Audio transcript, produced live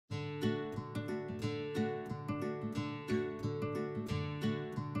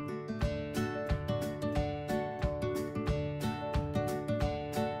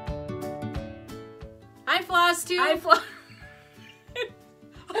Hi, Flosstube. Hi, Floss.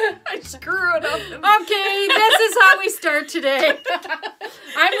 I screw it up. Okay, this is how we start today.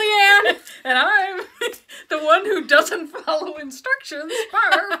 I'm Leanne. And I'm the one who doesn't follow instructions,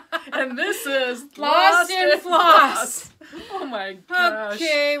 Barb. And this is Floss and Floss. Oh my gosh.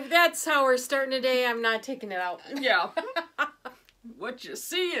 Okay, that's how we're starting today. I'm not taking it out. Yeah. What you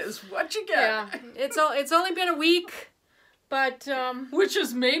see is what you get. Yeah, it's only been a week. But, which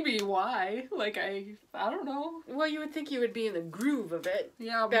is maybe why, like, I don't know. Well, you would think you would be in the groove of it.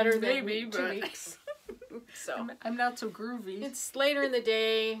 Yeah, better maybe, than 2 weeks. So I'm not so groovy. It's later in the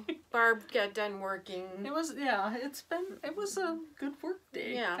day. Barb got done working. It was a good work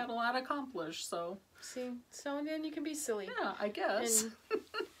day. Yeah. Got a lot accomplished, so. See, so then you can be silly. Yeah, I guess. And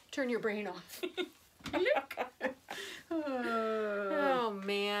turn your brain off. Oh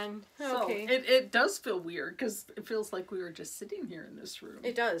man. Okay. So it does feel weird because it feels like we were just sitting here in this room.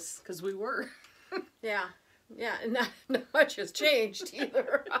 It does. Because we were. Yeah. Yeah, and not much has changed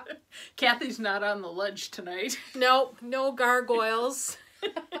either. Kathy's not on the ledge tonight. Nope, no gargoyles.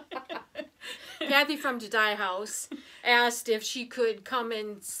 Kathy from Today House asked if she could come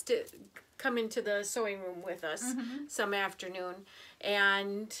into the sewing room with us some afternoon,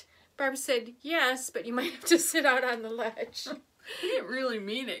 and Barb said yes, but you might have to sit out on the ledge. You didn't really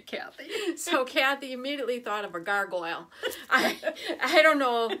mean it, Kathy. So Kathy immediately thought of a gargoyle. I don't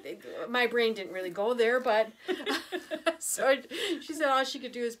know. My brain didn't really go there, but so she said all she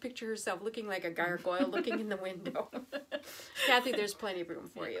could do is picture herself looking like a gargoyle looking in the window. Kathy, there's plenty of room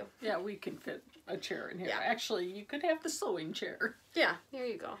for you. Yeah, we can fit a chair in here. Yeah. Actually, you could have the sewing chair. Yeah, there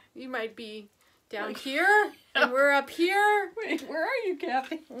you go. You might be down here, and we're up here. Wait, where are you,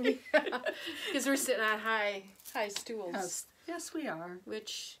 Kathy? Because we're sitting on high stools. Yes, we are.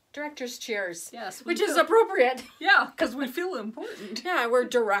 Which, director's chairs. Yes, which is appropriate. Yeah, because we feel important. Yeah, we're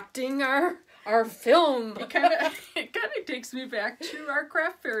directing our film. It kind of takes me back to our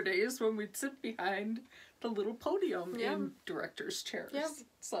craft fair days when we'd sit behind the little podium in director's chairs. Yep.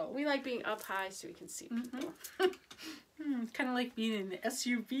 So we like being up high so we can see people. Kind of like being in the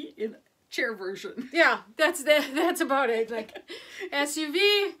SUV in chair version. Yeah, that's about it. Like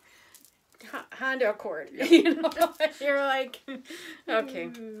SUV, Honda Accord. Yeah. You know, you're like, okay,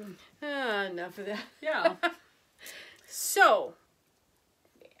 enough of that. Yeah. So,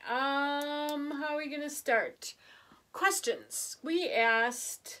 how are we gonna start? Questions. We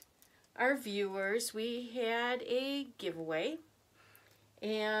asked our viewers. We had a giveaway,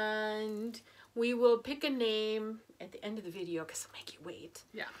 and we will pick a name at the end of the video because it'll make you wait.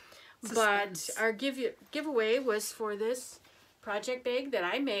 Yeah. But our giveaway was for this project bag that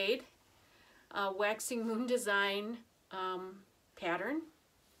I made, a waxing moon design pattern,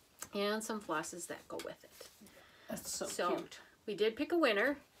 and some flosses that go with it. That's so cute. We did pick a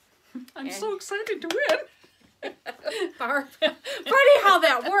winner. I'm so excited to win. Barb, funny how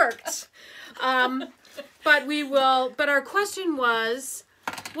that worked. But our question was,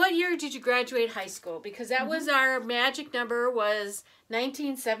 what year did you graduate high school? Because that was our magic number, was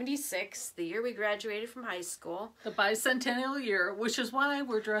 1976, the year we graduated from high school. The bicentennial year, which is why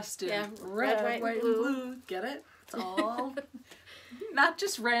we're dressed in red, white, and blue. Get it? It's all not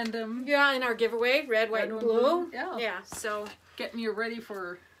just random. Yeah, in our giveaway, red, white, and blue. Yeah. Yeah, so. Getting you ready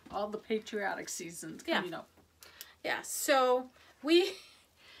for all the patriotic seasons coming up. Yeah, so we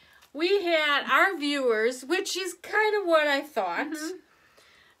had our viewers, which is kind of what I thought,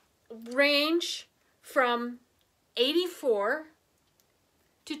 range from 84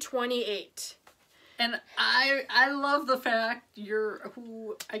 to 28. And I love the fact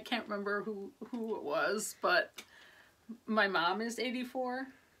I can't remember who it was, but my mom is 84,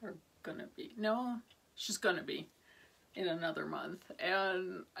 or gonna be. No, she's gonna be in another month.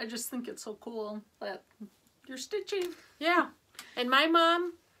 And I just think it's so cool that you're stitching. Yeah. And my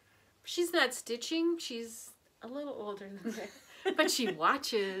mom, she's not stitching, she's a little older than that. But she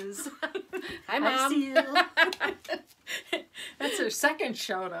watches. Hi, Mom. I see you. That's her second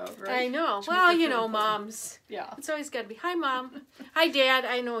shout out, right? I know. Well, you know, moms. Yeah. It's always got to be, hi, Mom. Hi, Dad.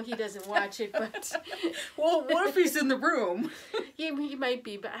 I know he doesn't watch it, but... Well, what if he's in the room? He might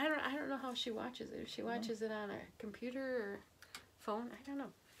be, but I don't know how she watches it. If she watches it on a computer or phone, I don't know.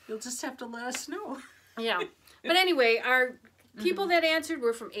 You'll just have to let us know. Yeah. But anyway, our people that answered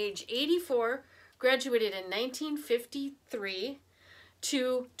were from age 84, graduated in 1953,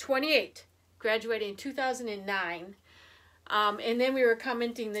 to 28, graduated in 2009. And then we were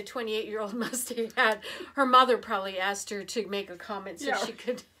commenting the 28-year-old must have had, her mother probably asked her to make a comment so she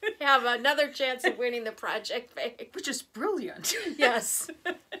could have another chance of winning the project bag. Which is brilliant. Yes.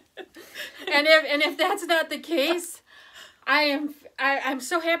 And if that's not the case, I'm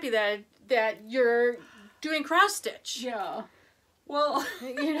so happy that doing cross stitch. Yeah. Well,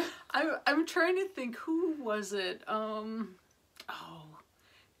 You know? I'm trying to think, who was it? Oh,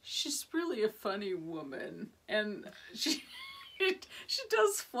 she's really a funny woman, and she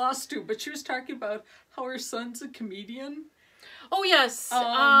does Flosstube, but she was talking about how her son's a comedian. Oh yes.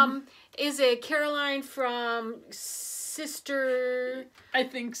 Is it Caroline from Sister? I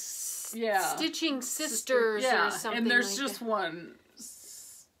think, yeah. Stitching Sisters yeah. or something. And there's like just that. one.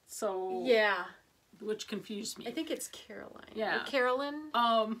 So Yeah. Which confused me. I think it's Caroline. Yeah. Or Carolyn.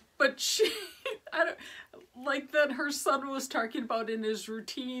 But she, I don't, like then her son was talking about in his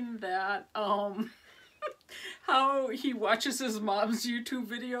routine that, how he watches his mom's YouTube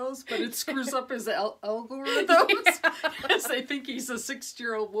videos, but it screws up his algorithms because they think he's a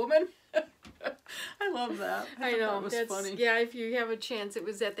 6-year-old woman. I love that. I know. That was funny. Yeah, if you have a chance, it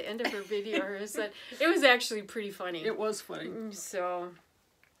was at the end of her video. Her son, it was actually pretty funny. It was funny. So,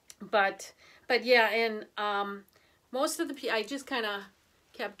 but yeah, and most of the people, I just kind of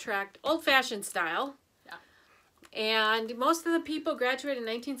kept track, old-fashioned style. And most of the people graduated in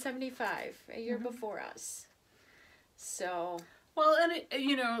 1975, a year before us. So. Well, and it,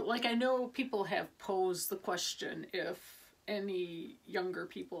 you know, like I know people have posed the question if any younger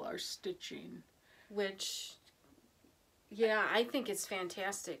people are stitching. Which, yeah, I think it's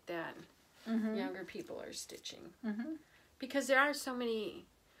fantastic that younger people are stitching. Because there are so many,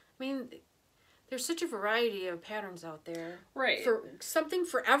 I mean, there's such a variety of patterns out there. Right. For something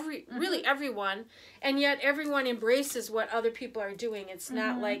for really everyone. And yet everyone embraces what other people are doing. It's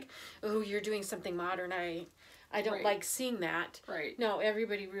not like, oh, you're doing something modern. I don't like seeing that. Right. No,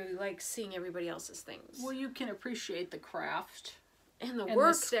 everybody really likes seeing everybody else's things. Well, you can appreciate the craft. And the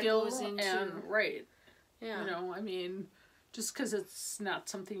work the that goes into. And, right. Yeah. You know, I mean, just because it's not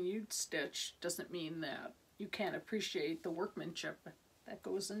something you'd stitch doesn't mean that you can't appreciate the workmanship that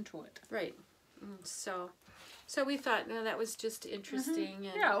goes into it. Right. So we thought, no, that was just interesting.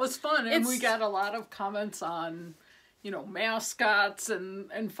 And yeah, it was fun. And we got a lot of comments on, you know, mascots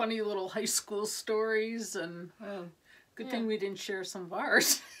and funny little high school stories. And good thing we didn't share some of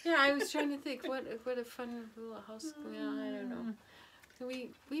ours. Yeah, I was trying to think, what a fun little house. Yeah, I don't know.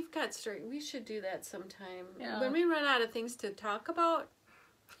 We've got story. We should do that sometime. Yeah. When we run out of things to talk about.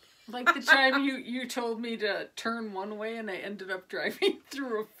 Like the time you told me to turn one way and I ended up driving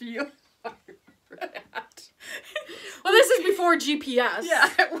through a field. Well, this is before GPS. Yeah,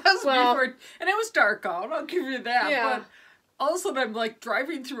 it was before, and it was dark out, I'll give you that. Yeah. But all of a sudden I'm like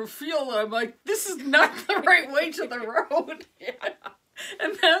driving through a field and I'm like, this is not the right way to the road. Yeah.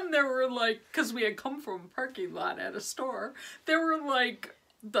 And then there were like, because we had come from a parking lot at a store, there were like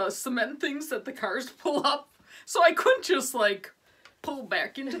the cement things that the cars pull up. So I couldn't just like pull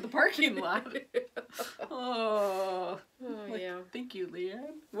back into the parking lot. Yeah. Thank you,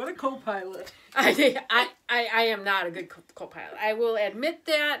 Leanne. What a co-pilot. I am not a good co-pilot. I will admit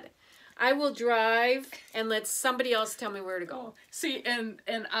that. I will drive and let somebody else tell me where to go. See, and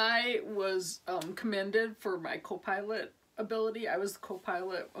I was commended for my co-pilot ability. I was the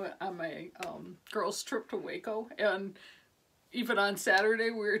co-pilot on my girls' trip to Waco, and even on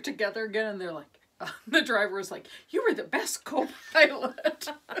Saturday we were together again, and they're like, the driver was like, "You were the best co-pilot."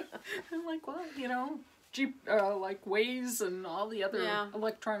 I'm like, well, you know, Jeep, like Waze and all the other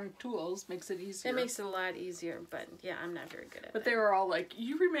electronic tools makes it easier. It makes it a lot easier, but yeah, I'm not very good at it. But they were all like,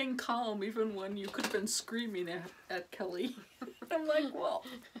 "You remain calm even when you could have been screaming at Kelly." I'm like, well,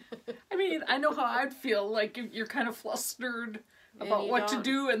 I mean, I know how I'd feel, like if you're kind of flustered about what to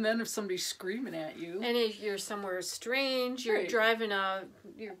do, and then if somebody's screaming at you. And if you're somewhere strange, you're driving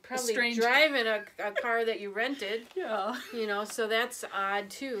you're probably driving a car that you rented. Yeah. You know, so that's odd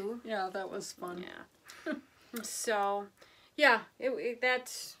too. Yeah, that was fun. Yeah. So, yeah,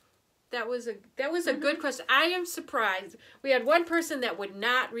 that was a good question. I am surprised. We had one person that would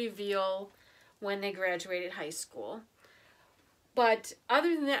not reveal when they graduated high school. But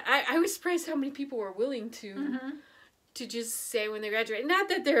other than that, I was surprised how many people were willing to just say when they graduate. Not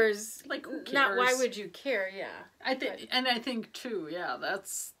that there's like, who cares? Not why would you care? Yeah, I think too. Yeah,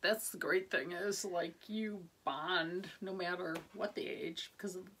 that's the great thing is like you bond no matter what the age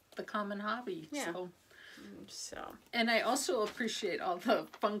because of the common hobby. Yeah. So. And I also appreciate all the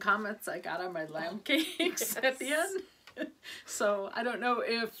fun comments I got on my lamb cakes at the end. So I don't know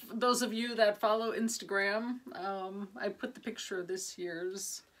if those of you that follow Instagram, I put the picture of this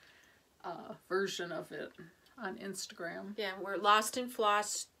year's version of it on Instagram. Yeah, we're Lost in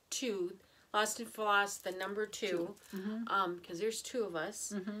Floss 2. Lost in Floss, the number 2. Because there's 2 of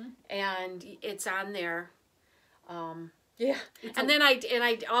us. And it's on there. Yeah. And then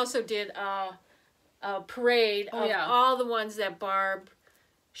I also did a parade of all the ones that Barb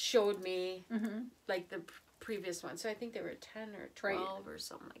showed me Mm-hmm. like the previous one. So I think they were 10 or 12 or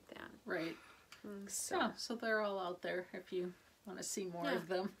something like that. Right. So Yeah, so they're all out there if you want to see more of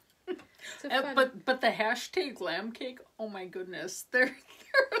them. it's a fun. But the hashtag lamb cake, oh my goodness, there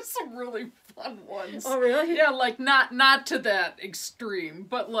are some really fun ones. Oh really? Yeah, like not to that extreme,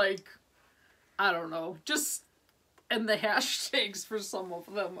 but like I don't know, just and the hashtags for some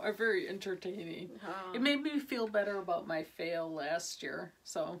of them are very entertaining. Oh. It made me feel better about my fail last year.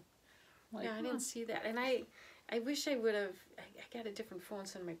 So like, Yeah, I didn't see that, and I wish I would have. I got a different phone,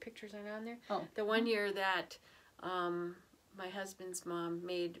 so my pictures aren't on there. Oh. The one year that my husband's mom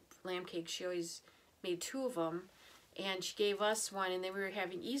made lamb cake, she always made 2 of them, and she gave us one, and then we were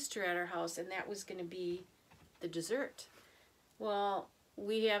having Easter at our house, and that was going to be the dessert. Well,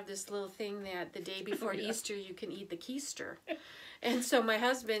 we have this little thing that the day before Easter you can eat the keister, and so my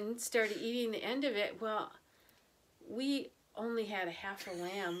husband started eating the end of it. Well, we only had a half a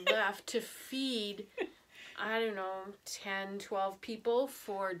lamb left to feed, I don't know, 10, 12 people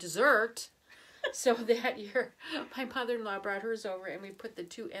for dessert. So that year, my mother-in-law brought hers over, and we put the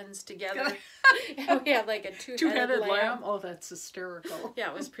 2 ends together, and we had like a two-headed lamb. Oh, that's hysterical. Yeah,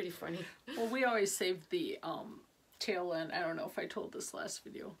 it was pretty funny. Well, we always saved the tail end. I don't know if I told this last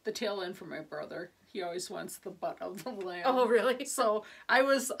video. The tail end for my brother. He always wants the butt of the lamb. Oh, really? So I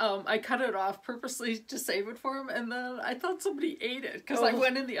cut it off purposely to save it for him, and then I thought somebody ate it because I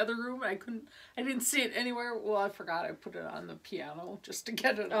went in the other room and I didn't see it anywhere. Well, I forgot I put it on the piano just to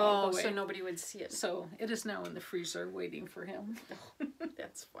get it out of the way. So nobody would see it. So it is now in the freezer waiting for him.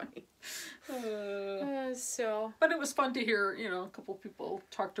 That's funny. So, but it was fun to hear. You know, a couple people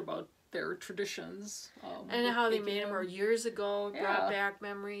talked about their traditions and how they made them years ago. Brought back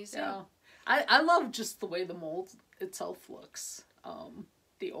memories. Yeah. I love just the way the mold itself looks.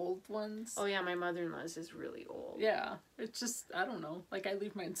 The old ones. Oh yeah, my mother-in-law's is really old. Yeah, it's just, I don't know. Like I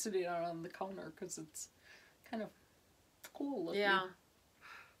leave mine sitting out on the counter because it's kind of cool looking. Yeah.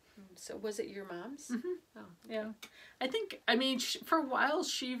 So was it your mom's? Mm-hmm. Oh, okay. Yeah. I mean, for a while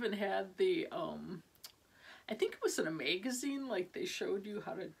she even had the, I think it was in a magazine, like they showed you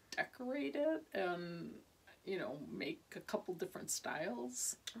how to decorate it and, you know, make a couple different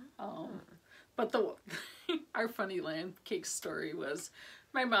styles. But our funny lamb cake story was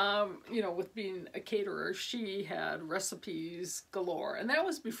my mom, you know, with being a caterer, she had recipes galore. And that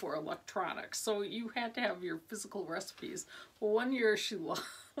was before electronics. So you had to have your physical recipes. Well, one year she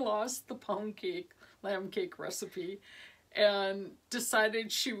lost the lamb cake recipe and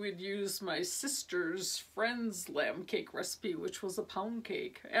decided she would use my sister's friend's lamb cake recipe, which was a pound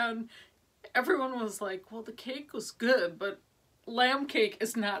cake. And everyone was like, well, the cake was good, but lamb cake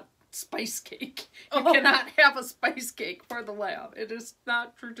is not spice cake. You cannot have a spice cake for the lamb. It is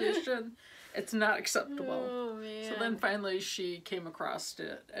not tradition. It's not acceptable. Oh, man. So then finally she came across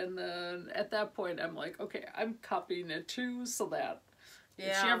it. And then at that point I'm like, okay, I'm copying it too so that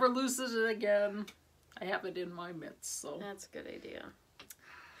if she ever loses it again, I have it in my midst. So that's a good idea.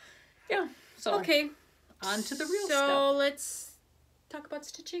 Yeah. So okay. On to the real stuff. So let's talk about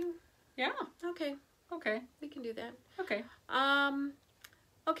stitching. Yeah. Okay. Okay. We can do that. Okay.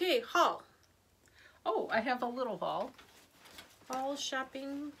 Okay, haul. Oh, I have a little haul. Haul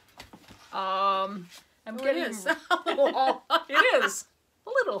shopping. I'm getting it is. A little haul. It is. A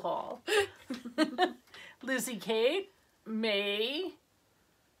little haul. Lizzie Kate, May,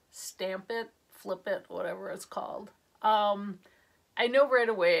 Stamp It, Flip It, whatever it's called. I know right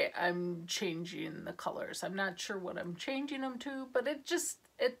away I'm changing the colors. I'm not sure what I'm changing them to, but it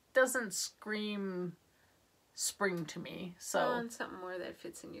doesn't scream spring to me. So something more that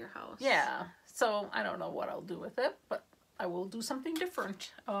fits in your house. Yeah. So I don't know what I'll do with it, but I will do something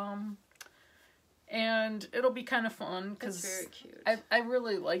different. And it'll be kind of fun because it's very cute. I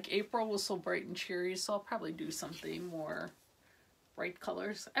really like April was so bright and cheery, so I'll probably do something more bright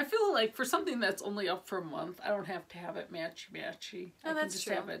colors. I feel like for something that's only up for a month, I don't have to have it matchy. Oh, I that's can just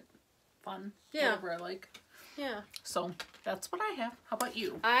true. have it fun. Yeah. Whatever I like. Yeah. So that's what I have. How about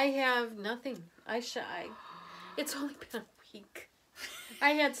you? I have nothing. It's only been a week.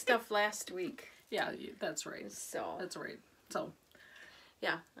 I had stuff last week. Yeah, that's right. So that's right. So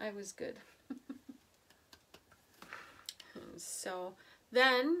yeah, I was good. So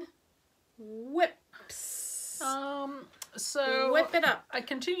then whips. So whip it up. I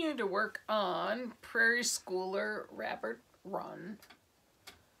continue to work on Prairie Schooler Rabbit Run.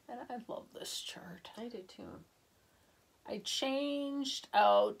 And I love this chart. I do too. I changed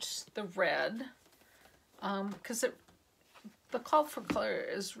out the red because the call for color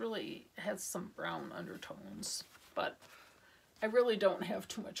has some brown undertones, but I really don't have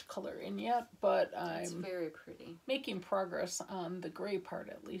too much color in yet, but It's very pretty. making progress on the gray part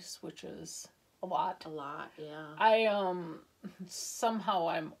at least, which is a lot. A lot, yeah. I somehow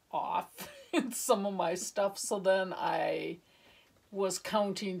I'm off in some of my stuff, so then I was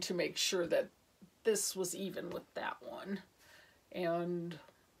counting to make sure that this was even with that one. And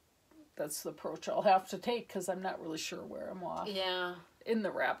that's the approach I'll have to take because I'm not really sure where I'm off. Yeah. In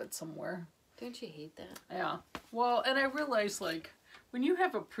the rabbit somewhere. Don't you hate that? Yeah. Well, and I realize, like, when you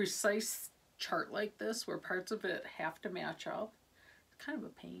have a precise chart like this where parts of it have to match up, it's kind of a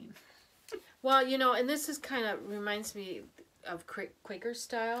pain. Well, you know, and this is kind of reminds me of Quaker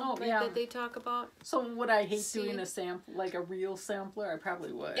style that they talk about. So would I hate doing a sample, like a real sampler? I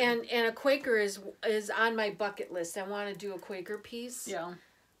probably would. And a Quaker is on my bucket list. I want to do a Quaker piece. Yeah.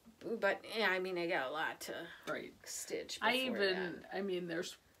 But, yeah, I mean, I got a lot to stitch before I mean,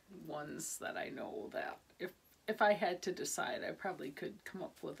 there's ones that I know that if I had to decide, I probably could come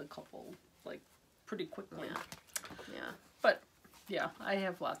up with a couple, like, pretty quickly. Yeah. But, yeah, I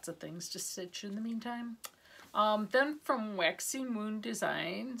have lots of things to stitch in the meantime. Then from Waxing Moon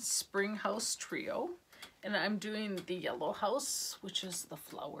Design, Spring House Trio. And I'm doing the yellow house, which is the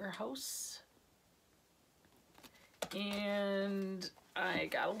flower house. And I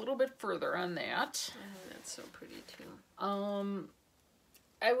got a little bit further on that. Oh, that's so pretty too.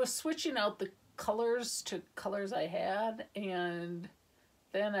 I was switching out the colors to colors I had, and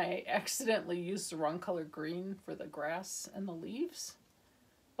then I accidentally used the wrong color green for the grass and the leaves.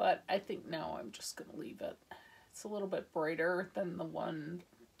 But I think now I'm just going to leave it. It's a little bit brighter than the one,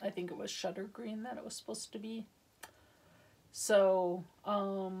 I think it was Shutter Green that it was supposed to be. So,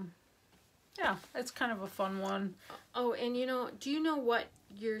 yeah, it's kind of a fun one. Oh, and you know, do you know what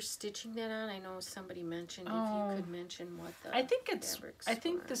you're stitching that on? I know somebody mentioned if you could mention what the fabrics I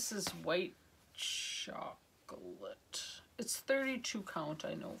think were. this is white chocolate. It's 32 count,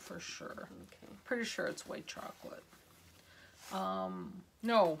 I know for sure. Okay. Pretty sure it's white chocolate.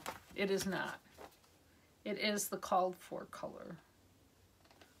 No, it is not. It is the called for color.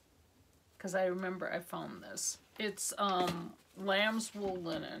 Because I remember I found this. It's lamb's wool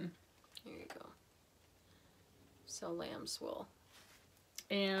linen. Here you go. So lamb's wool.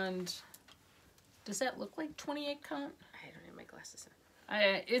 And does that look like 28 count? I don't have my glasses on.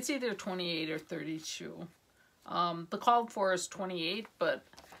 It's either 28 or 32. The called for is 28, but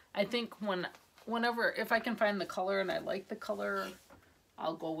I think whenever, if I can find the color and I like the color,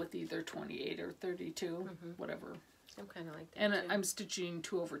 I'll go with either 28 or 32, whatever. I'm kind of like that And too. I'm stitching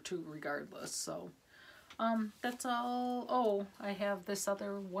 2/2 regardless, so that's all. Oh, I have this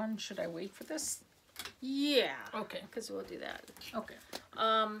other one. Should I wait for this? Yeah. Okay. Because we'll do that. Okay.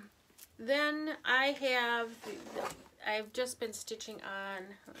 Then I've just been stitching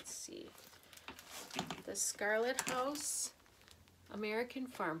on, let's see, the Scarlet House, American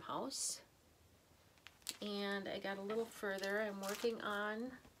Farmhouse. And I got a little further. I'm working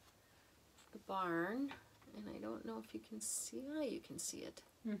on the barn. And I don't know if you can see, you can see it.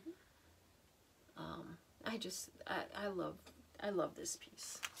 I love this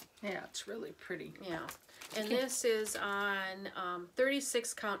piece. Yeah, it's really pretty. Yeah. And this is on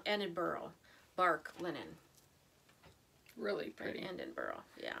 36 count Edinburgh bark linen. Really pretty. Edinburgh,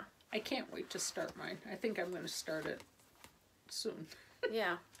 yeah. I can't wait to start mine. I think I'm going to start it soon.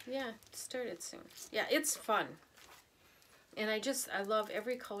 Yeah, start it soon. Yeah, it's fun. And I love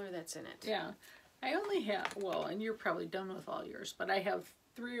every color that's in it. Yeah. I only have, well, and you're probably done with all yours, but I have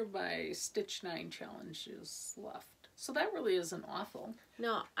 3 of my Stitch 9 challenges left. So that really isn't awful.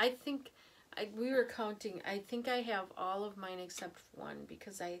 No, I think, we were counting, I think I have all of mine except one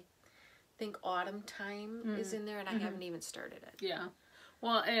because I think Autumn Time is in there and I haven't even started it. Yeah.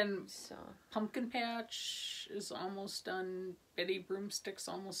 Well, and so Pumpkin Patch is almost done. Betty Broomstick's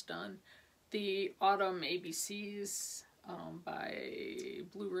almost done. The Autumn ABCs by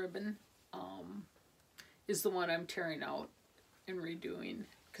Blue Ribbon is the one I'm tearing out and redoing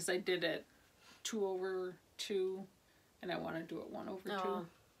because I did it 2/2 and I want to do it 1/2.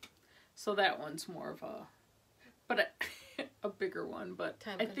 So that one's more of a bigger one, but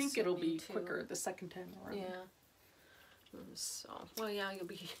I think it'll be quicker the second time around. Yeah. So, well, yeah, you'll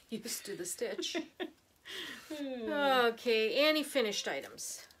be used to the stitch. Okay, any finished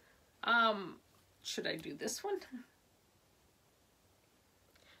items? Should I do this one?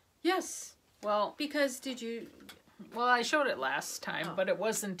 Yes. Well, because did you? Well, I showed it last time, but it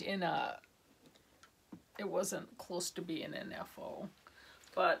wasn't in a. It wasn't close to being an FO,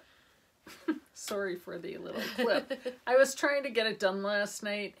 but sorry for the little clip. I was trying to get it done last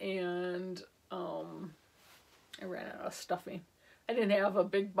night, and I ran out of stuffing. I didn't have a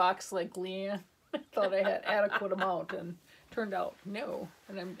big box like Leanne. I thought I had adequate amount, and turned out no,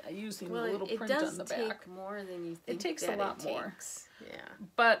 and I'm using the little it print does on the back. take more than you think. It takes a lot more. Yeah.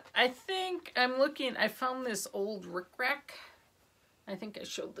 But I think I'm looking. I found this old rickrack. I think I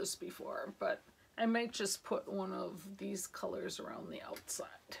showed this before, but I might just put one of these colors around the outside,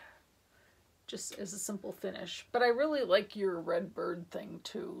 just as a simple finish. But I really like your red bird thing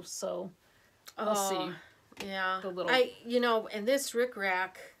too, so we'll see. Yeah. The little... and this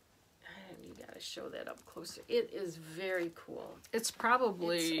rickrack, you gotta show that up closer. It is very cool. It's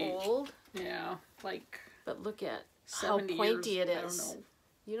probably... It's old. Yeah, like... But look at how pointy it is. I don't know.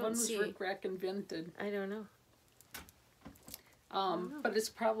 You don't when see... was rickrack invented? I don't know. But it's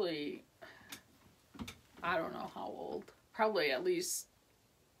probably... I don't know how old. Probably at least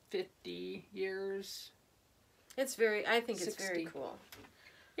 50 years. It's very... I think 60. it's very cool.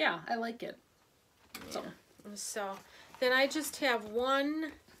 Yeah, I like it. Yeah. So then I just have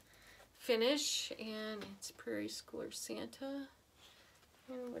one finish, and it's Prairie Schooler Santa.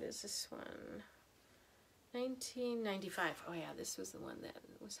 And what is this one? 1995. Oh yeah, this was the one that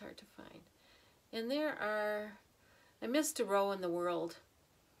was hard to find. And there are, I missed a row in the world,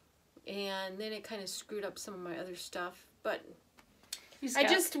 and then it kind of screwed up some of my other stuff, but I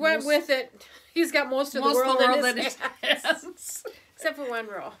just went with it. He's got most of the world in his hands. Except for one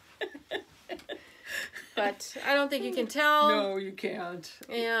row. But I don't think you can tell. No, you can't.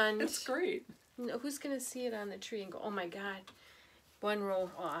 And it's great. Who's going to see it on the tree and go, oh my God, one row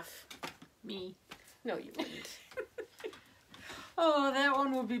off? Me. No, you wouldn't. Oh, that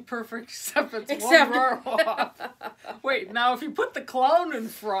one would be perfect, except it's one row off. Wait, now if you put the clown in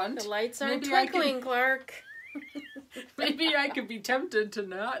front... The lights aren't twinkling, Clark. Maybe I could be tempted to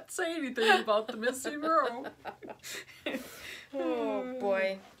not say anything about the missing row. Oh,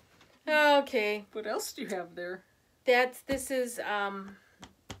 boy. Okay. What else do you have there? This is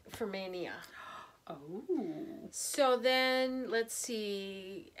for Maynia. Oh. So then, let's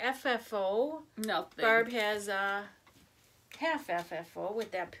see. FFO. Nothing. Barb has a half FFO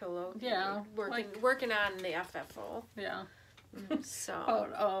with that pillow. Yeah. Working on the FFO. Yeah. So.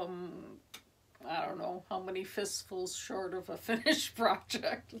 I don't know how many fistfuls short of a finished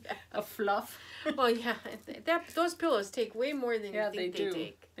project. Yeah. A fluff. Well, yeah, those pillows take way more than you think they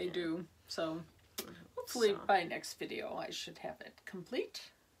take. They do. So hopefully by next video I should have it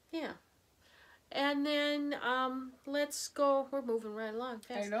complete. Yeah. And then let's go. We're moving right along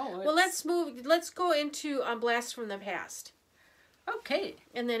fast. I know. Well, let's go into Blast from the Past. Okay.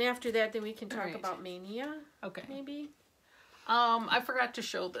 And then after that, then we can talk about Maynia. Okay. Maybe. I forgot to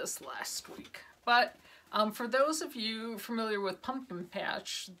show this last week. But for those of you familiar with Pumpkin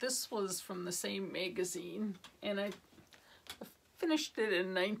Patch, this was from the same magazine, and I finished it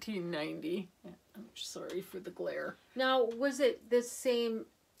in 1990. I'm sorry for the glare. Now, was it the same?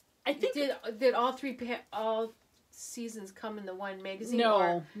 I think did all seasons come in the one magazine?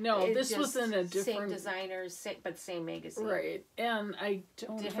 No, this was in a different same designers, but same magazine. Right, and I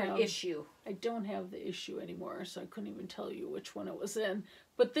don't different issue. I don't have the issue anymore, so I couldn't even tell you which one it was in.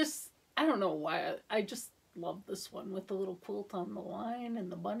 But this. I don't know why. I just love this one with the little quilt on the line and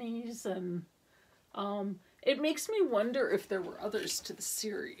the bunnies, and it makes me wonder if there were others to the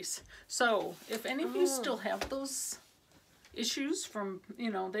series. So if any of you still have those issues from,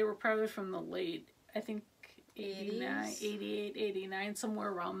 they were probably from the late, I think 89, 88, 89,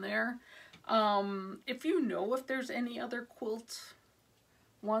 somewhere around there. If you know if there's any other quilt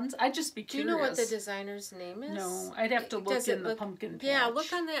ones, I'd just be curious. Do you know what the designer's name is? No, I'd have to look in the Pumpkin Patch. Yeah,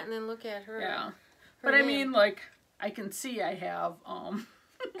 look on that and then look at her. Yeah, but I mean, like, I can see I have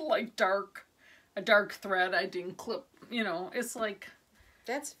like a dark thread I didn't clip. It's like.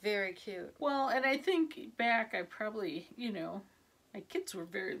 That's very cute. Well, and I think back, I probably, my kids were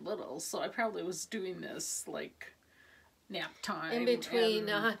very little, so I probably was doing this like. Nap time. In between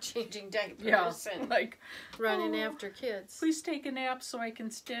changing diapers and like running after kids. Please take a nap so I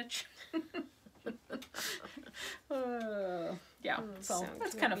can stitch. So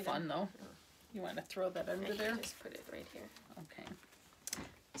that's kind of fun though. You want to throw that under there? Just put it right here. Okay.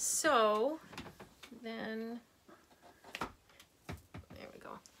 So then, there we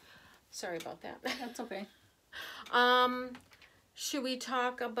go. Sorry about that. That's okay. Should we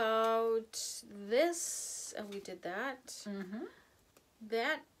talk about this? Oh, we did that. Mm-hmm.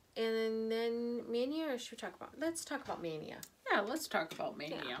 That, and then Maynia, or should we talk about... Let's talk about Maynia. Yeah, let's talk about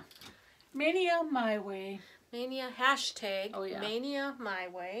Maynia. Yeah. Maynia My Way. Maynia, hashtag. Oh, yeah. Maynia My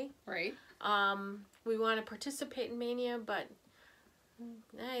Way. Right. We want to participate in Maynia, but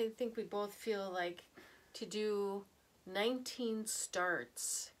I think we both feel like to do 19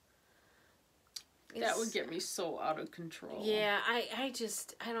 starts. That would get me so out of control. Yeah, I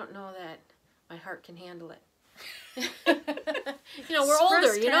don't know that my heart can handle it. You know, we're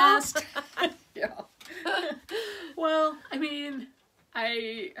older, you know? Yeah. Well, I mean,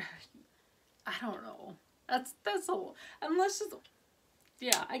 I don't know. That's a, unless it's,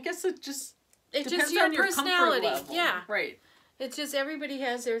 yeah, I guess it just depends your on your personality. comfort level. Yeah. Right. It's just everybody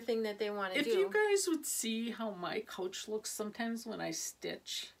has their thing that they want to do. If you guys would see how my couch looks sometimes when I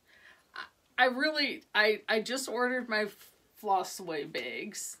stitch, I just ordered my floss away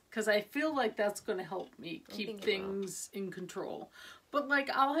bags because I feel like that's going to help me keep things in control. But like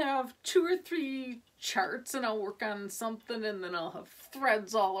I'll have 2 or 3 charts and I'll work on something and then I'll have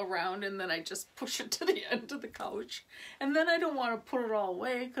threads all around and then I just push it to the end of the couch. And then I don't want to put it all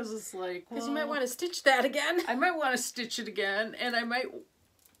away because it's like, well, because you might want to stitch that again. I might want to stitch it again and I might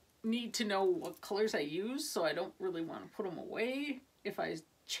need to know what colors I use, so I don't really want to put them away if I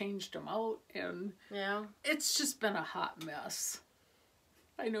changed them out. And yeah, it's just been a hot mess.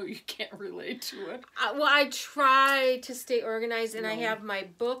 I know you can't relate to it. Well, I try to stay organized, and I have my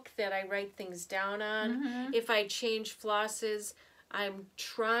book that I write things down on. Mm-hmm. If I change flosses, I'm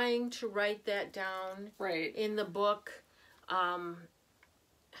trying to write that down in the book. It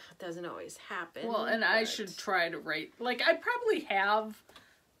doesn't always happen. Well, and I should try to write. Like, I probably have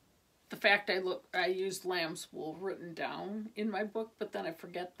the fact I used lamb's wool written down in my book, but then I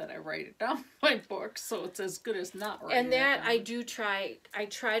forget that I write it down in my book, so it's as good as not writing and that it down. I do try. I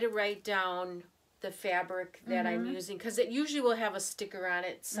try to write down the fabric that I'm using, because it usually will have a sticker on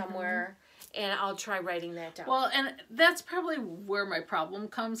it somewhere, and I'll try writing that down. Well, and that's probably where my problem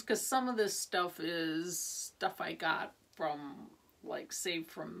comes, because some of this stuff is stuff I got from, like, saved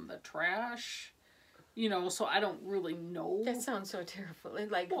from the trash. You know, so I don't really know. That sounds so terrible.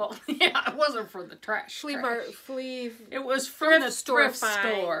 Like, well, yeah, it wasn't for the trash. It was from the thrift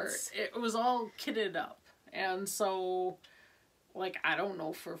store. It was all kitted up, and so, like, I don't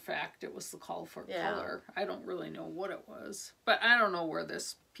know for a fact it was the call for color. I don't really know what it was, but I don't know where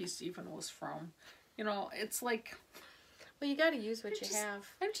this piece even was from. You know, it's like. Well, you got to use what you have.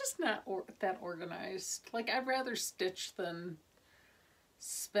 I'm just not that organized. Like, I'd rather stitch than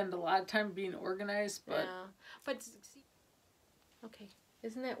spend a lot of time being organized, but okay,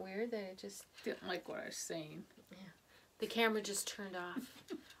 isn't that weird that it just didn't like what I was saying? Yeah, the camera just turned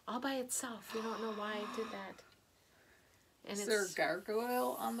off all by itself. We don't know why it did that. And is there a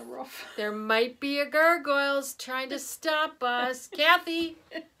gargoyle on the roof? There might be a gargoyle trying to stop us. Kathy,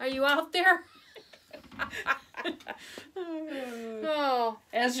 are you out there? Oh.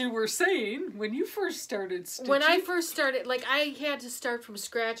 As you were saying, when you first started stitching. When I first started, like, I had to start from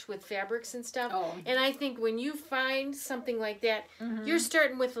scratch with fabrics and stuff. Oh. And I think when you find something like that, you're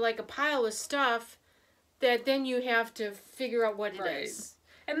starting with, like, a pile of stuff that then you have to figure out what it is.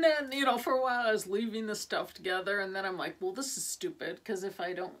 And then, you know, for a while I was leaving the stuff together, and then I'm like, well, this is stupid, because if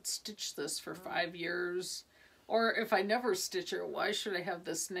I don't stitch this for 5 years, or if I never stitch it, why should I have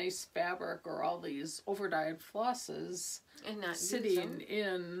this nice fabric or all these overdyed flosses and not sitting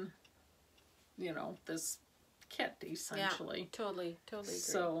in, you know, this kit, essentially. Yeah, totally agree.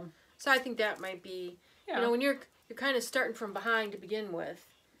 So I think that might be, you know, when you're kind of starting from behind to begin with,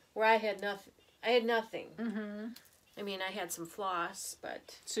 where I had nothing. Mm-hmm. I mean, I had some floss,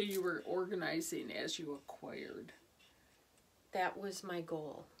 but. So you were organizing as you acquired. That was my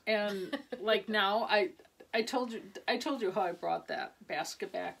goal. And like now, I told you how I brought that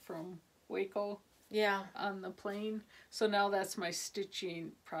basket back from Waco. Yeah. On the plane. So now that's my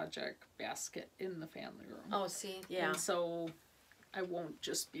stitching project basket in the family room. Oh, see, yeah. And so I won't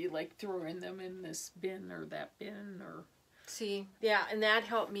just be like throwing them in this bin or that bin or. See, yeah, and that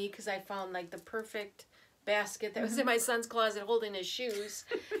helped me because I found like the perfect basket that was in my son's closet holding his shoes.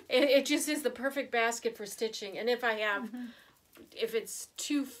 It just is the perfect basket for stitching. And if I have, if it's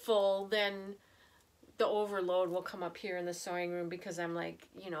too full, then the overload will come up here in the sewing room, because I'm like,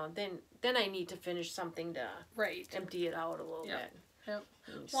 you know, then I need to finish something to empty it out a little bit. Yep.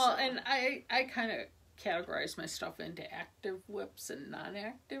 Well, and I kind of categorize my stuff into active whips and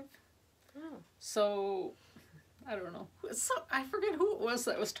non-active. Oh. So I don't know. So I forget who it was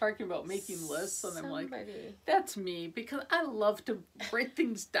that was talking about making lists, and I'm like, that's me, because I love to write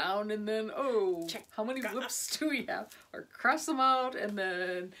things down and then, check how many whips do we have, or cross them out, and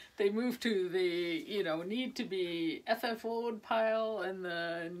then they move to the, you know, need to be FFO'd pile, and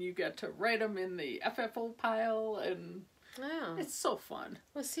then you get to write them in the FFO pile, and it's so fun.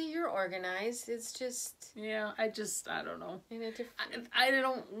 Well, see, you're organized. It's just... Yeah, I don't know. I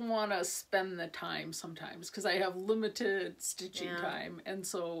don't want to spend the time sometimes, because I have limited stitching time, and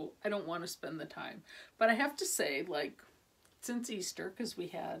so I don't want to spend the time. But I have to say, like, since Easter, because we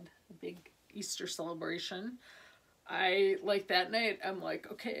had a big Easter celebration, like, that night, I'm like,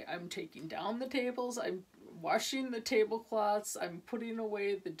 okay, I'm taking down the tables, I'm washing the tablecloths. I'm putting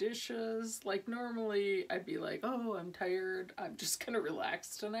away the dishes. Like, normally I'd be like, oh, I'm tired. I'm just going to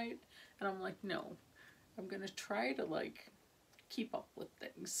relax tonight. And I'm like, no. I'm going to try to, like, keep up with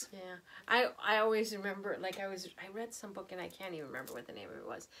things. Yeah. I always remember, like, I read some book, and I can't even remember what the name of it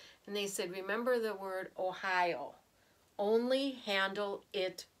was. And they said, remember the word Ohio. Only handle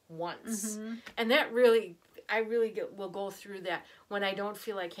it once. Mm-hmm. And that really... I really will go through that when I don't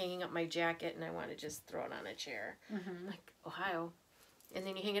feel like hanging up my jacket and I want to just throw it on a chair. Mm-hmm. Like, Ohio. And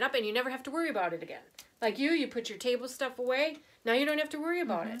then you hang it up and you never have to worry about it again. Like you put your table stuff away. Now you don't have to worry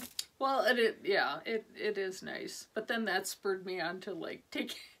about it. Well, it is nice. But then that spurred me on to, like,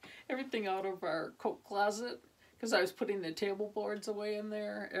 take everything out of our coat closet. Because I was putting the table boards away in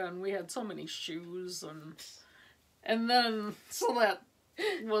there. And we had so many shoes. And then, so that...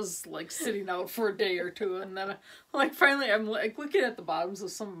 was like sitting out for a day or two, and then like finally I'm like looking at the bottoms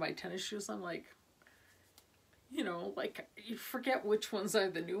of some of my tennis shoes. I'm like, you know, like you forget which ones are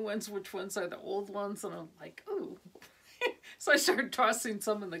the new ones, which ones are the old ones, and I'm like, ooh. So I started tossing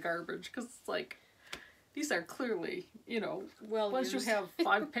some in the garbage because it's like these are clearly, you know, well, once you have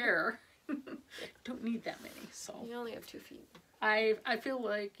 5 pair, don't need that many. So you only have 2 feet. I feel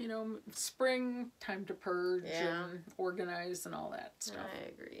like, you know, spring, time to purge and organize and all that stuff. I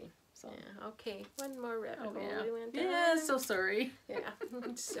agree. So yeah. Okay, one more rabbit hole. Yeah. We went down. Yeah, so sorry. Yeah.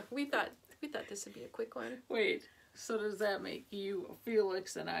 So we thought this would be a quick one. Wait, so does that make you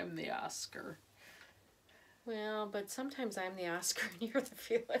Felix and I'm the Oscar? Well, but sometimes I'm the Oscar and you're the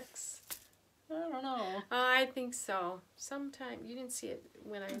Felix. I don't know. I think so. Sometime you didn't see it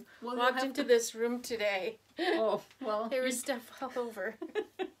when I walked into this room today. Oh, well. There was stuff all over.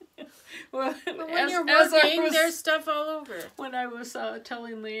 Well, but when you're working, there's stuff all over. When I was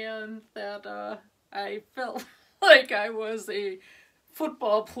telling Leanne that I felt like I was a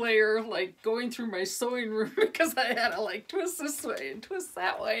football player, like going through my sewing room because I had to like twist this way and twist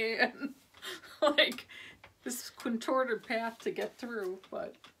that way and like this contorted path to get through,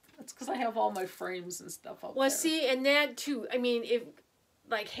 but it's because I have all my frames and stuff up there. Well, see, and that too, I mean, if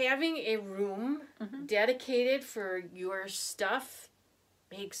like having a room dedicated for your stuff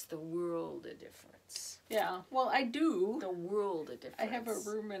makes the world a difference. Yeah, well, I do. The world a difference. I have a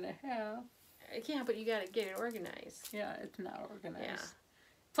room and a half. Yeah, but you got to get it organized. Yeah, it's not organized. Yeah.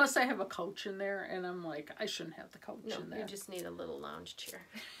 Plus, I have a couch in there, and I'm like, I shouldn't have the couch in there. You just need a little lounge chair.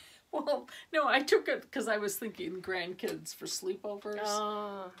 Well, no, I took it because I was thinking grandkids for sleepovers.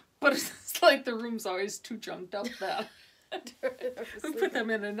 Oh. But it's like the room's always too junked up that we put them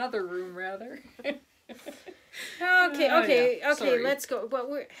in another room, rather. Okay, Sorry. let's go.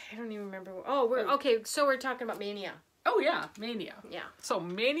 Well, I don't even remember. Okay, so we're talking about Maynia. Oh, yeah, Maynia. Yeah. So,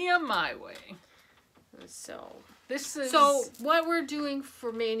 Maynia My Way. So, this is... So, what we're doing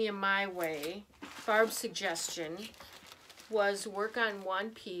for Maynia My Way, Barb's suggestion, was work on one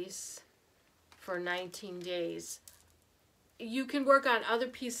piece for 19 days. You can work on other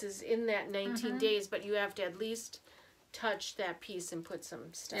pieces in that 19 days, but you have to at least touch that piece and put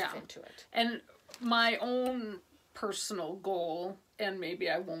some stuff into it. And my own personal goal, and maybe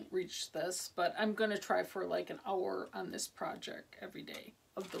I won't reach this, but I'm going to try for like an hour on this project every day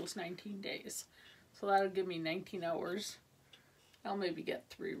of those 19 days. So that'll give me 19 hours. I'll maybe get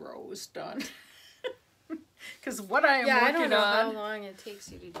 3 rows done. Because what I am working on... I don't know how long it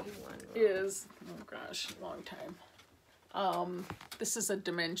takes you to do one row. Is, oh gosh, a long time. This is a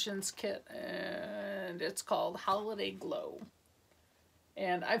Dimensions kit, and it's called Holiday Glow.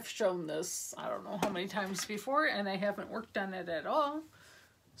 And I've shown this, I don't know how many times before, and I haven't worked on it at all.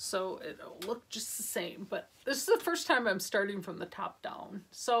 So it'll look just the same. But this is the first time I'm starting from the top down.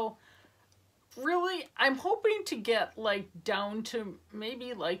 So really, I'm hoping to get like down to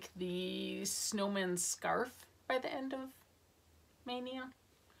maybe like the snowman's scarf by the end of Maynia.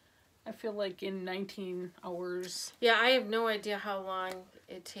 I feel like in 19 hours. Yeah, I have no idea how long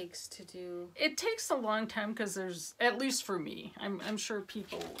it takes to do. It takes a long time because there's, at least for me, I'm sure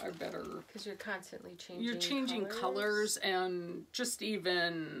people are better. Because you're constantly changing. You're changing colors and just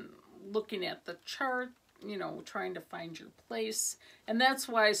even looking at the chart, you know, trying to find your place. And that's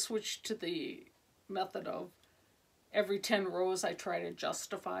why I switched to the method of every 10 rows I try to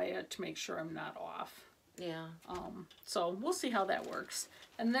justify it to make sure I'm not off. Yeah. So we'll see how that works.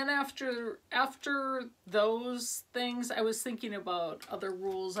 And then after those things, I was thinking about other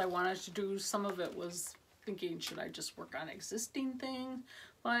rules I wanted to do. Some of it was thinking, should I just work on existing things?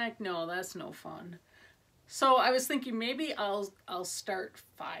 Like, no, that's no fun. So I was thinking maybe I'll start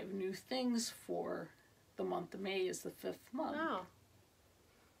 5 new things for the month of May is the 5th month. Wow.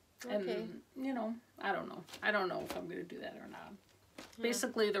 Okay. And, you know, I don't know. I don't know if I'm going to do that or not. Yeah.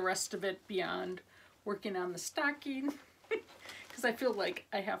 Basically, the rest of it beyond working on the stocking because I feel like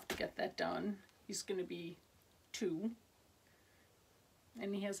I have to get that done. He's going to be 2.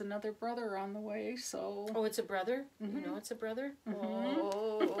 And he has another brother on the way, so... Oh, it's a brother? Mm-hmm. You know it's a brother? Mm-hmm.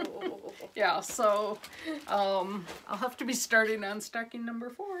 Oh. Yeah, so I'll have to be starting on stocking number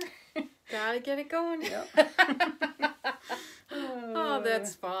 4. Gotta get it going. Yep. Oh,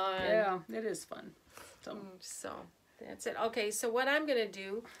 that's fun. Yeah, it is fun. So that's it. Okay, so what I'm going to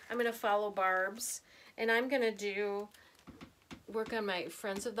do, I'm going to follow Barb's, and I'm going to work on my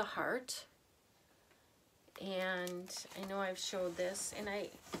Friends of the Heart. And I know I've showed this, and I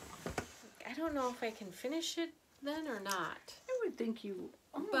don't know if I can finish it then or not. I would think you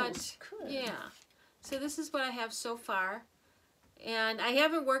almost could. Yeah. So this is what I have so far. And I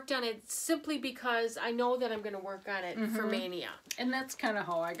haven't worked on it simply because I know that I'm going to work on it for Maynia. And that's kind of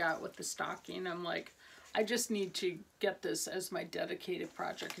how I got with the stocking. I'm like, I just need to get this as my dedicated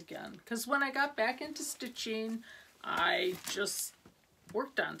project again. Because when I got back into stitching, I just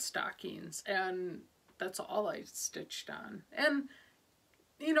worked on stockings. And that's all I stitched on. And,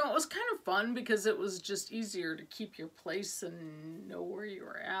 you know, it was kind of fun because it was just easier to keep your place and know where you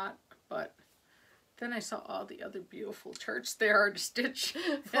were at. But then I saw all the other beautiful charts there are to stitch.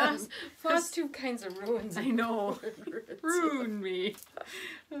 Flosstube kinds of ruins it. I know. Ruined me.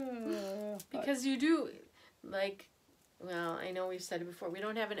 Because you do, like, well, I know we've said it before, we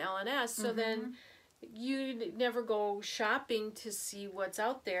don't have an LNS, so then you never go shopping to see what's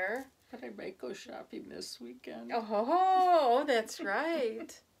out there. But I might go shopping this weekend. Oh, that's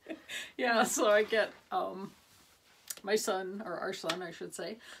right. Yeah, so I get my son, or our son, I should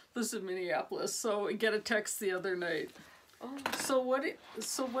say, lives in Minneapolis. So I get a text the other night. Oh. So what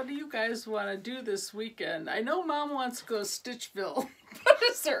do you guys want to do this weekend? I know Mom wants to go to Stitchville, but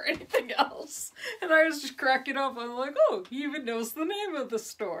is there anything else? And I was just cracking up. I'm like, oh, he even knows the name of the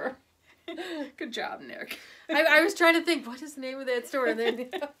store. Good job, Nick. I was trying to think, what is the name of that store? And then,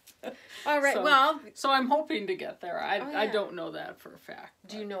 all right, so I'm hoping to get there. I don't know that for a fact.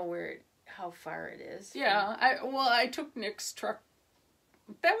 Do you know how far it is? Yeah, I took Nick's truck.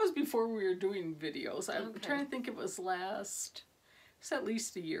 That was before we were doing videos. I'm trying to think it was at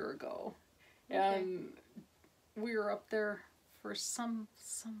least a year ago. Okay. And we were up there for some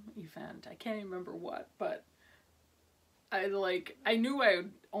event. I can't even remember what, but I knew I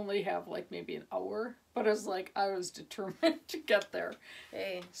would only have like maybe an hour, but I was determined to get there.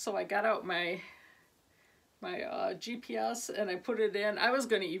 Hey. So I got out my GPS and I put it in. I was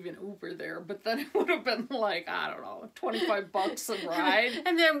going to even Uber there, but then it would have been like, I don't know, $25 a ride.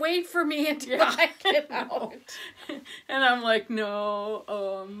 And then wait for me until I get out. And I'm like, no.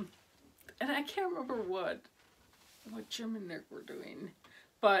 And I can't remember what Jim and Nick were doing.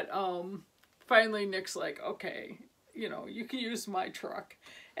 But finally Nick's like, okay, you know, you can use my truck.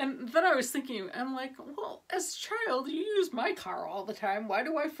 And then I was thinking, I'm like, well, as a child, you use my car all the time. Why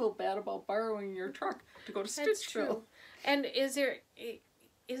do I feel bad about borrowing your truck to go to Stitchville? That's true. And isn't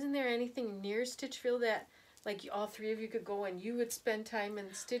there anything near Stitchville that, like, all 3 of you could go and you would spend time in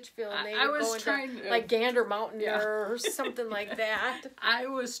Stitchville and they would go into, like, Gander Mountain or something like that? I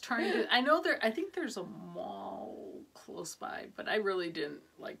was trying to, I think there's a mall close by, but I really didn't,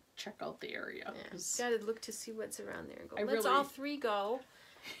 like, check out the area. Yeah, gotta look to see what's around there and go, let's all 3 go.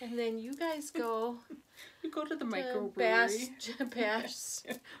 And then you guys go. You go to the microbrewery. Bass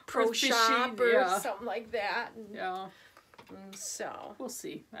Pro Shop or something like that. And so. We'll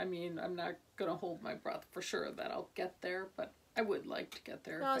see. I mean, I'm not going to hold my breath for sure that I'll get there, but I would like to get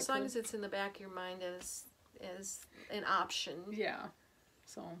there. Well, as long as it's in the back of your mind as an option. Yeah.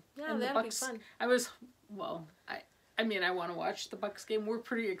 So. Yeah, that'll be fun. I want to watch the Bucks game. We're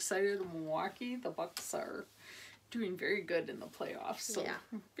pretty excited in Milwaukee. The Bucks are doing very good in the playoffs, so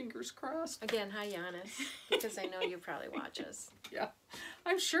fingers crossed. Again, hi Giannis, because I know you probably watch us. Yeah,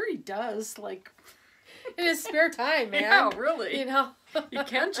 I'm sure he does, like... In his spare time, man. Yeah, really. You know? You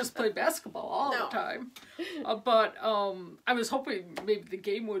can't just play basketball all the time. But I was hoping maybe the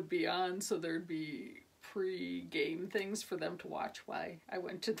game would be on, so there'd be pre-game things for them to watch while I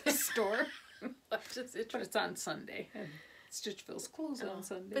went to the store. But it's on Sunday, and Stitchville's closed on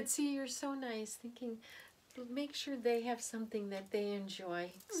Sunday. But see, you're so nice, thinking... Make sure they have something that they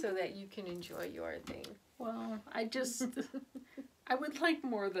enjoy so that you can enjoy your thing. Well, I would like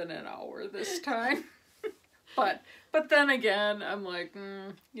more than an hour this time. But then again, I'm like,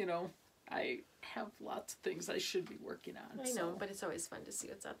 you know, I have lots of things I should be working on. I know, but it's always fun to see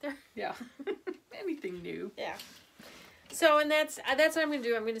what's out there. Yeah. Anything new. Yeah. So, and that's what I'm going to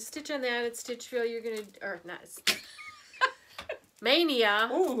do. I'm going to stitch on that at Stitchville. You're going to, or not,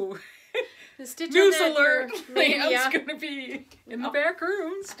 Maynia. Ooh. Stitch News on that alert! your Maynia. Leanne's gonna be in the back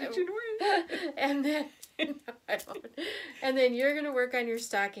room stitching away. And then, and then you're gonna work on your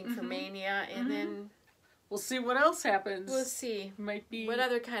stocking for Maynia, and then we'll see what else happens. we'll see Might be what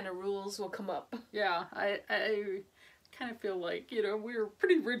other kind of rules will come up. Yeah, I kind of feel like, you know, we were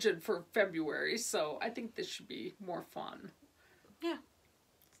pretty rigid for February, so I think this should be more fun. Yeah,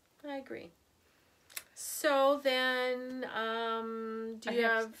 I agree. So then,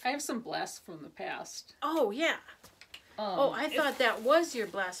 I have some blasts from the past. Oh, yeah. I thought that was your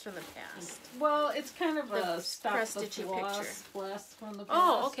blast from the past. Well, it's kind of The a stop press the stitching floss picture. blast from the past.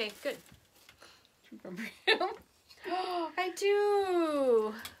 Oh, okay, good. Do you remember him? I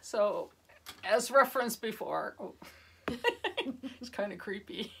do. So, as referenced before, it's kind of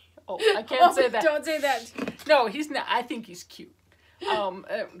creepy. Oh, I can't say that. Don't say that. No, he's not. I think he's cute.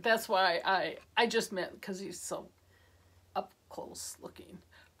 That's why I just meant because he's so up close looking.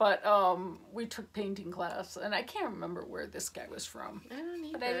 But we took painting class, and I can't remember where this guy was from. I don't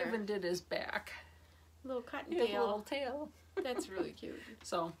either. But I even did his back. Little cotton His tail. little tail. That's really cute.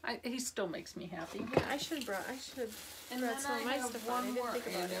 So he still makes me happy. Yeah, I should brought And then some of my I have stuff on. I one didn't more think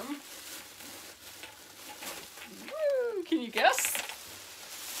about it. item. Woo, can you guess?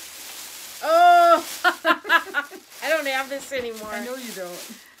 Oh! I don't have this anymore. I know you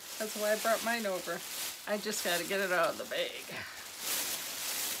don't. That's why I brought mine over. I just got to get it out of the bag.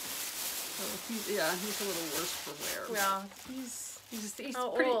 So he's a little worse for wear. Well, he's He's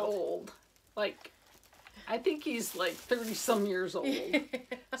how pretty old? old. Like, I think he's like 30-some years old.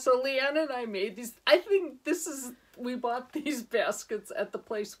 So Leanne and I made these. I think we bought these baskets at the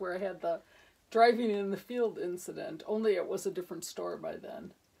place where I had the driving in the field incident. Only it was a different store by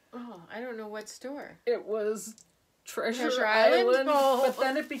then. Oh, I don't know what store. It was Treasure Island? Island, Oh. but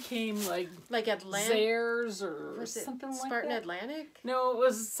then it became like Atlantic. Zayres or Was it something like Spartan that. Atlantic? No, it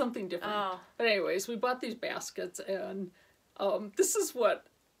was something different. Oh. But anyways, we bought these baskets, and this is what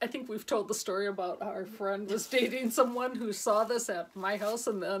I think we've told the story about. Our friend was dating someone who saw this at my house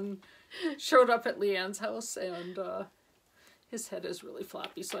and then showed up at Leanne's house, and his head is really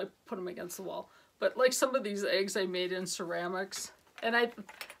floppy, so I put him against the wall. But like some of these eggs I made in ceramics, and I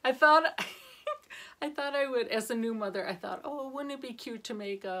thought I thought I would, as a new mother, I thought, oh, wouldn't it be cute to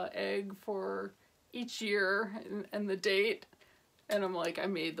make a egg for each year and the date? And I'm like, I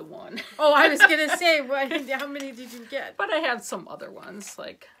made the one. Oh, I was going to say, how many did you get? But I had some other ones,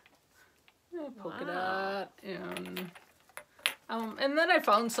 like polka dot, and then I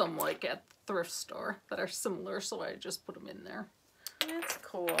found some, like, at thrift store that are similar, so I just put them in there. That's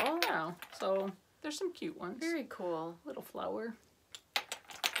cool. Yeah, so there's some cute ones. Very cool. Little flower.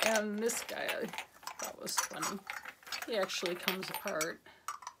 And this guy I thought was funny. He actually comes apart.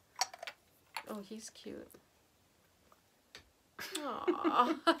 Oh, he's cute.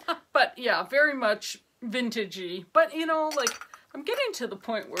 Aww. But yeah, very much vintagey. But you know, like, I'm getting to the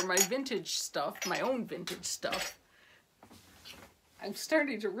point where my vintage stuff, my own vintage stuff, I'm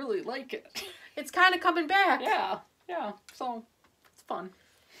starting to really like it. It's kind of coming back. Yeah. So it's fun.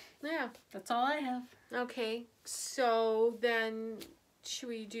 Yeah. That's all I have. Okay. So then, should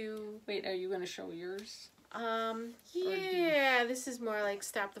we do? Wait, are you going to show yours? Yeah. This is more like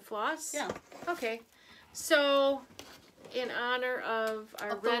Stop the Floss. Yeah. Okay. So, in honor of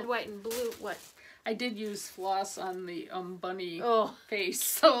our red, white, and blue, what? I did use floss on the bunny Oh. face,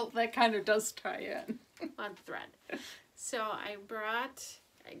 so that kind of does tie in. On thread. So I brought,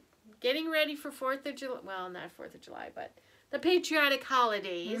 getting ready for 4th of July, well, not 4th of July, but the patriotic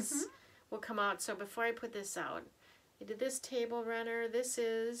holidays will come out. So before I put this out, I did this table runner. This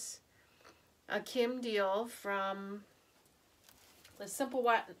is a Kim deal from the Simple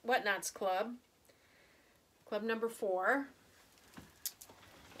Whatnots Club, Club number 4.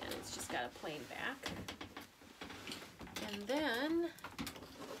 And it's just got a plain back. And then,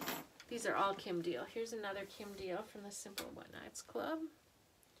 these are all Kim deal. Here's another Kim deal from the Simple Whatnots Club.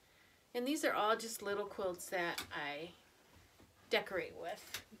 And these are all just little quilts that I decorate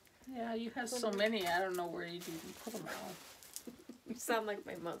with. Yeah, you have so many, I don't know where you can put them all. You sound like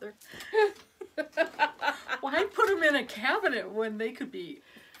my mother. Why put them in a cabinet when they could be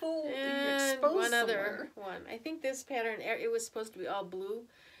fully exposed one somewhere? other one. I think this pattern, it was supposed to be all blue.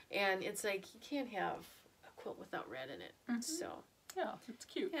 And it's like, you can't have a quilt without red in it. So, yeah, it's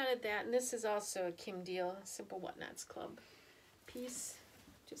cute. added that. And this is also a Kim deal, Simple Whatnots Club piece.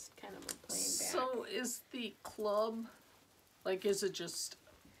 Just kind of a plain back. So is the club, like, is it just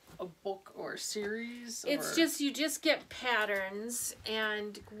a book or a series? It's just, you just get patterns,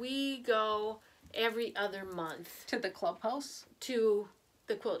 and we go every other month to the clubhouse? to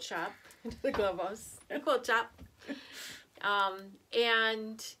the quilt shop, to the clubhouse, the quilt shop.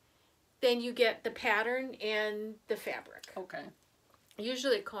 And then you get the pattern and the fabric. Okay.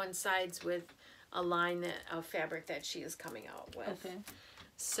 Usually it coincides with a line of fabric that she is coming out with. Okay.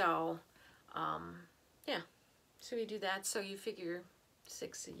 So, yeah. So we do that. So you figure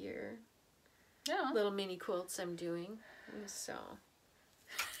 6 a year. Yeah. Little mini quilts I'm doing. So.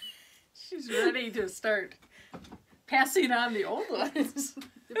 She's ready to start passing on the old ones.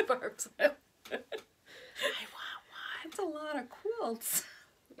 Barb's like, I want one. That's a lot of quilts.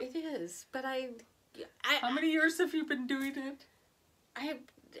 It is, but How many years have you been doing it? I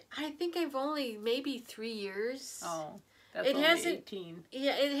think I've only maybe 3 years. Oh, that's it only hasn't, 18.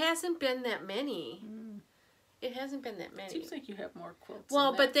 Yeah, it hasn't been that many. It hasn't been that many. Seems like you have more quilts.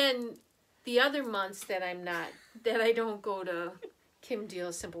 Well, but then the other months that I don't go to Kim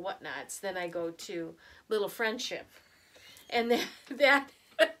Deal's Simple Whatnots, then I go to Little Friendship, and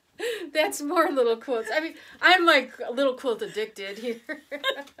that's more little quilts. I mean, I'm like a little quilt addicted here.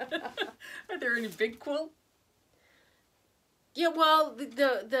 Are there any big quilts? Yeah, well,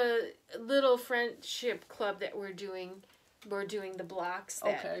 the Little Friendship Club that we're doing the blocks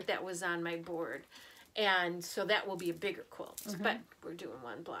that was on my board, and so that will be a bigger quilt. But we're doing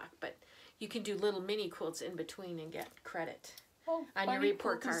one block. But you can do little mini quilts in between and get credit on your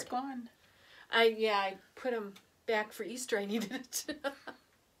report card. Is gone. I put them back for Easter. I needed it.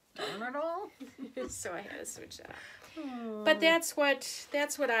 Darn it all. So I had to switch that up. But that's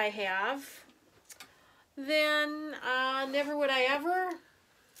what I have. Then Never Would I Ever.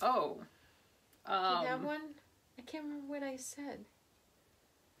 Oh. Do you have one? I can't remember what I said.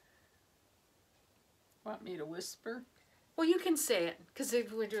 Want me to whisper? Well, you can say it, because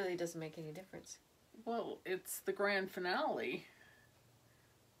it really doesn't make any difference. Well, it's the grand finale.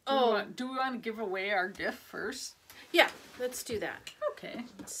 Do we want to give away our gift first? Yeah, let's do that. Okay.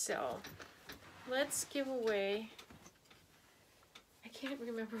 So, let's give away... I can't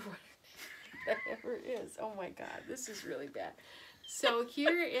remember what that ever is. Oh my god, this is really bad. So,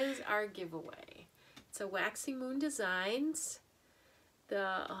 here is our giveaway. It's a Waxing Moon Designs.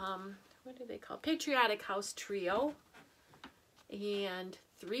 The, what do they call it? Patriotic House Trio. And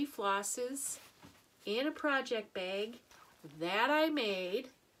 3 flosses. And a project bag that I made.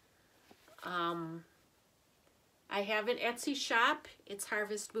 I have an Etsy shop. It's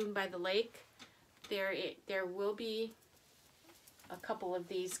Harvest Moon by the Lake. There will be a couple of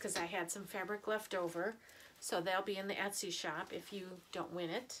these because I had some fabric left over. So they'll be in the Etsy shop if you don't win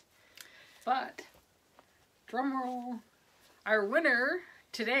it. But, drum roll, our winner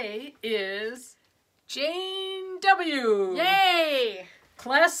today is Jane W. Yay!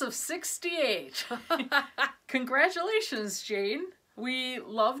 Class of 68. Congratulations, Jane. We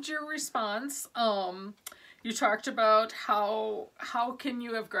loved your response. You talked about how can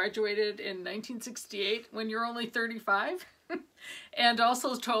you have graduated in 1968 when you're only 35? And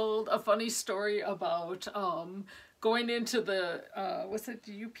also told a funny story about going into the was it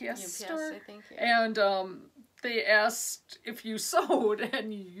the UPS store? I think, yeah. And they asked if you sewed,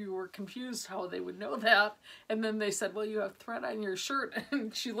 and you were confused how they would know that. And then they said, well, you have thread on your shirt.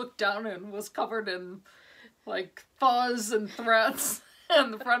 And she looked down and was covered in like fuzz and threads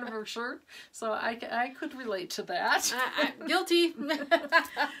on the front of her shirt. So I could relate to that. I'm guilty.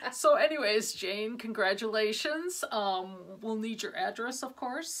 So anyways, Jane, congratulations. We'll need your address, of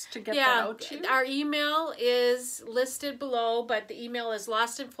course, to get that out to you. Our email is listed below, but the email is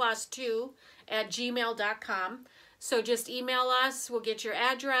lostandfloss2@gmail.com. So just email us, we'll get your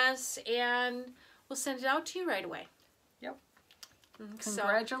address, and we'll send it out to you right away. Yep.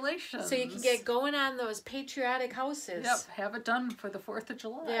 Congratulations. So you can get going on those patriotic houses. Yep, have it done for the 4th of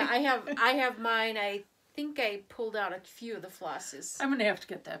July. Yeah, I have mine. I think I pulled out a few of the flosses. I'm going to have to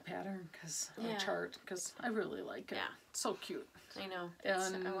get that pattern, chart, because I really like it. Yeah. It's so cute. I know.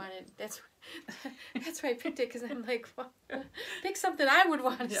 That's why I picked it, because I'm like, well, pick something I would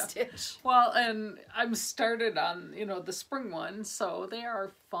want to stitch. Well, and I'm started on, the spring ones, so they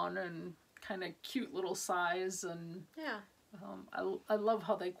are fun and kind of cute little size, and yeah. I love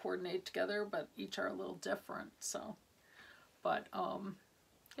how they coordinate together, but each are a little different, so. But,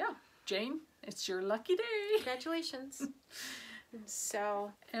 yeah, Jane, it's your lucky day. Congratulations.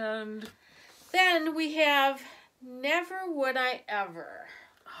 So. And then we have Never Would I Ever.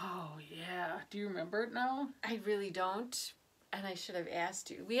 Oh, yeah. Do you remember it now? I really don't, and I should have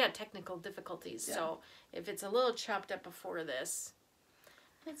asked you. We had technical difficulties, so if it's a little chopped up before this,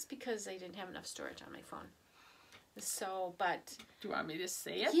 it's because I didn't have enough storage on my phone. So, but... Do you want me to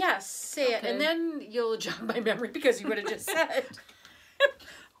say it? Yes, say it, and then you'll jog my memory because you would have just said it.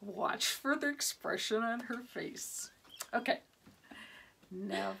 Watch for the expression on her face. Okay.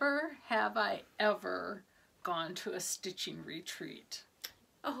 Never have I ever gone to a stitching retreat.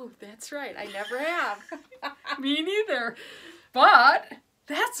 Oh, that's right. I never have. Me neither. But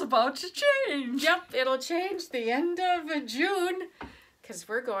that's about to change. Yep, it'll change the end of June because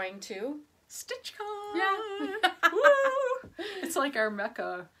we're going to StitchCon. Yeah. Woo! It's like our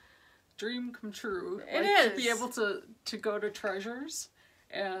Mecca dream come true. It like, is. To be able to go to Treasures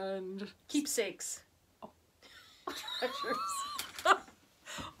and... keepsakes. Oh. Treasures.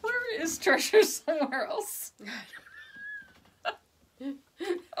 Where is Treasures somewhere else?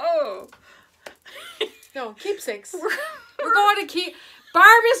 Oh. No, keepsakes. We're going to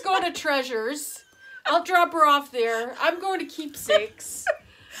Barb is going to Treasures. I'll drop her off there. I'm going to keepsakes.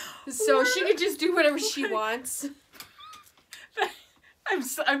 So she can just do whatever she wants.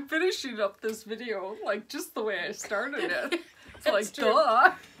 I'm finishing up this video like just the way I started it. It's like, true.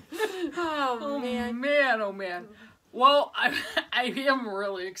 duh. Oh, man. Oh man. Well, I am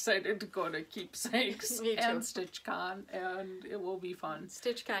really excited to go to Keepsakes Me too. and StitchCon, and it will be fun.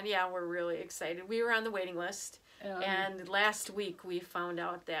 StitchCon, yeah, we're really excited. We were on the waiting list, and last week we found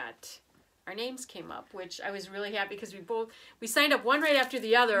out that our names came up, which I was really happy because we signed up one right after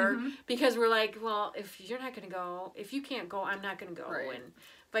the other because we're like, well, if you're not going to go, if you can't go, I'm not going to go, Right. and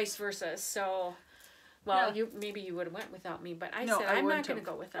vice versa. So, well, maybe you would have went without me, but I said I'm not going to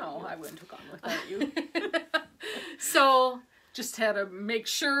go without you. No, I wouldn't have gone without you. So just had to make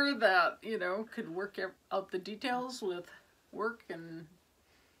sure that, could work out the details with work and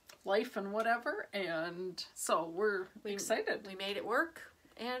life and whatever. And so we're excited. We made it work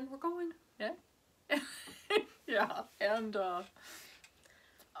and we're going. Yeah. Yeah. And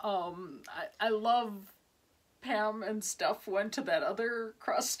I love Pam and stuff went to that other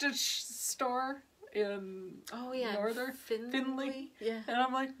cross stitch store in Northern Finley. Yeah. And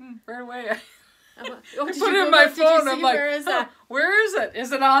I'm like, right away. I put put it in my phone. I'm like, where is it?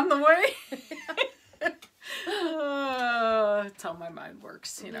 Is it on the way? That's how my mind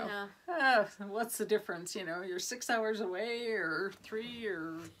works, Yeah. What's the difference? You're 6 hours away or 3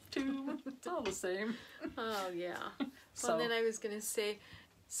 or 2. It's all the same. Oh, yeah. So Well, then I was going to say,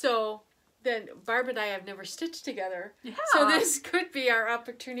 then Barb and I have never stitched together. Yeah. So this could be our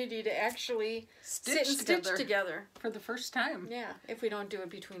opportunity to actually stitch together. For the first time. Yeah, if we don't do it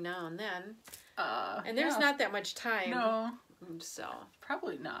between now and then. And there's yeah. not that much time. No. So.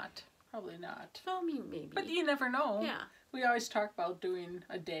 Probably not. Probably not. Well, I mean, maybe. But you never know. Yeah. We always talk about doing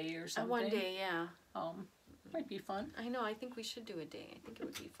a day or something. One day, yeah. Might be fun. I know. I think we should do a day. I think it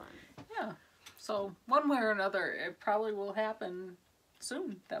would be fun. Yeah. So one way or another, it probably will happen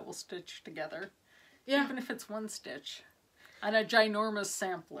soon that we'll stitch together. Yeah. Even if it's one stitch. On a ginormous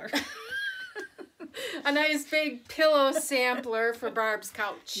sampler. A nice big pillow sampler for Barb's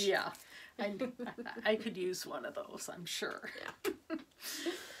couch. Yeah. I could use one of those, I'm sure. Yeah.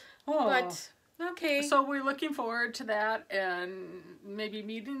 Oh. But, okay. So we're looking forward to that and maybe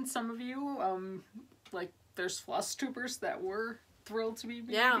meeting some of you. Like, there's Flosstubers that we're thrilled to be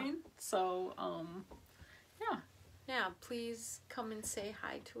meeting. Yeah. So, yeah. Yeah, please come and say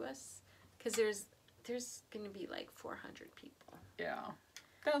hi to us. Because there's going to be like 400 people. Yeah.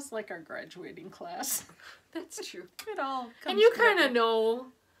 That was like our graduating class. That's true. It all comes And you kind together. of know,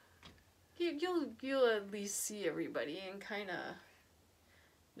 you'll at least see everybody and kind of,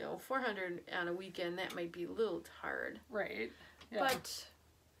 400 on a weekend, that might be a little hard. Right. Yeah. But,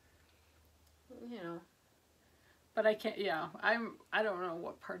 But I can't, I don't know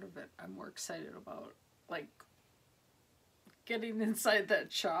what part of it I'm more excited about. Like, getting inside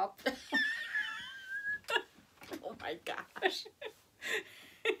that shop. Oh my gosh.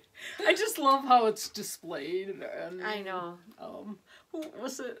 I just love how it's displayed. And, I know. Who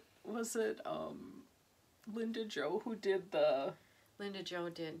was it? Was it Linda Jo who did the Jo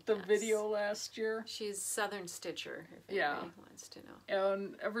did the yes. video last year? She's Southern Stitcher, if Yeah. anybody wants to know.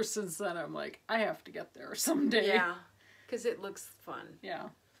 And ever since then, I'm like, I have to get there someday. Yeah, because it looks fun. Yeah.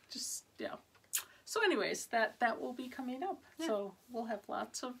 Just, yeah. So anyways, that will be coming up. Yeah. So we'll have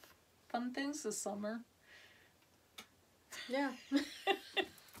lots of fun things this summer. Yeah.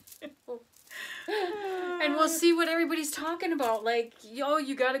 And we'll see what everybody's talking about. Like,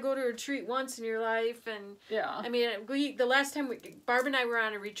 you got to go to a retreat once in your life. And Yeah. I mean, the last time Barb and I were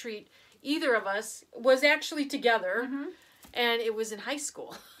on a retreat, either of us was actually together. Mm-hmm. And it was in high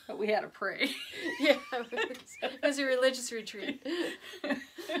school. But we had to pray. Yeah, it was a religious retreat.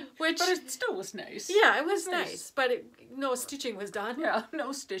 But it still was nice. Yeah, it was nice. But no stitching was done. Yeah,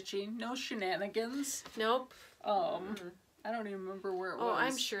 no stitching, no shenanigans. Nope. I don't even remember where it was. Oh,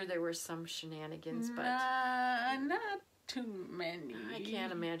 I'm sure there were some shenanigans, but not too many. I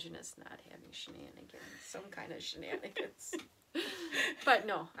can't imagine us not having shenanigans. Some kind of shenanigans. But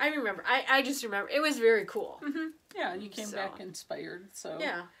no, I remember. I just remember. It was very cool. Mm-hmm. Yeah, you came back inspired, so.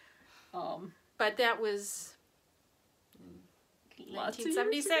 Yeah. But that was lots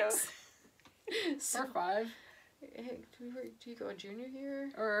 1976. Or 5. Do you go junior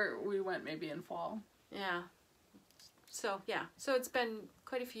year? Or we went maybe in fall. Yeah. So, yeah. So it's been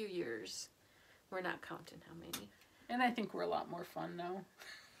quite a few years. We're not counting how many. And I think we're a lot more fun now.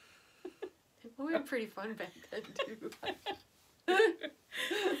 Well, we were pretty fun back then, too.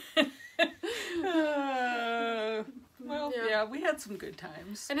 Well, yeah, we had some good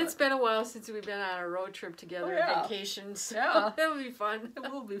times. And it's been a while since we've been on a road trip together on vacations. Yeah. It'll be fun.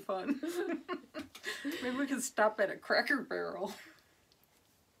 It will be fun. Maybe we can stop at a Cracker Barrel.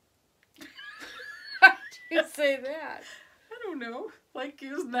 Why do you say that? I don't know. Like,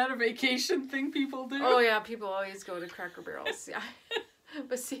 isn't that a vacation thing people do? Oh, yeah, people always go to Cracker Barrels. Yeah.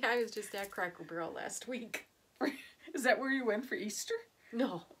 But see, I was just at Cracker Barrel last week. Is that where you went for Easter?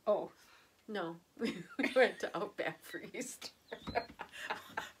 No. Oh. No. We went to Outback for Easter.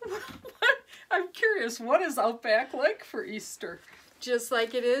 I'm curious, what is Outback like for Easter? Just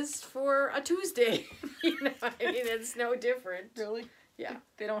like it is for a Tuesday. You know, I mean, it's no different. Really? Yeah.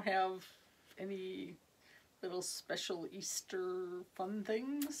 They don't have any little special Easter fun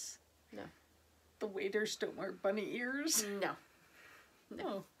things? No. The waiters don't wear bunny ears? No. No.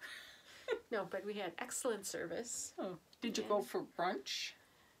 Oh. No, but we had excellent service. Oh. Did you go for brunch?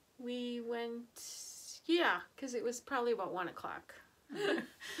 We went, yeah, because it was probably about 1 o'clock.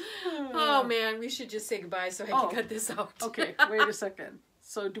 Oh, man, we should just say goodbye so I can cut this out. Okay, wait a second.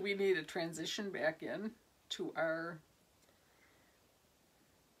 So do we need a transition back in to our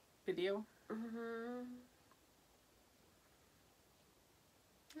video? Mm-hmm.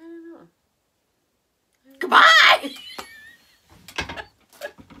 I don't know. Goodbye!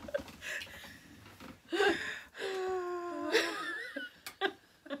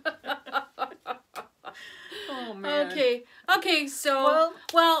 Oh, man. Okay, so,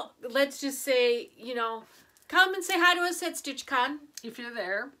 well, let's just say, you know, come and say hi to us at StitchCon. If you're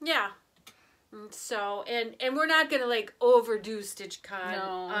there. Yeah. So, and we're not going to, like, overdo StitchCon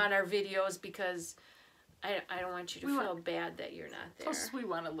on our videos because I don't want you to feel bad that you're not there. Plus, we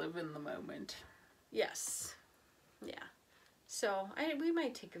want to live in the moment. Yes. Yeah. So, we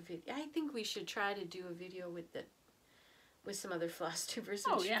might take a video. I think we should try to do a video with some other Flosstubers,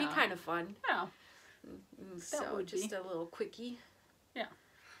 which would be kind of fun. Yeah. So, just a little quickie. Yeah.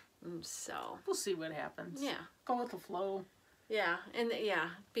 So. We'll see what happens. Yeah. Go with the flow. Yeah,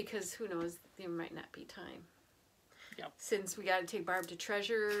 because who knows, there might not be time. Yep. Since we got to take Barb to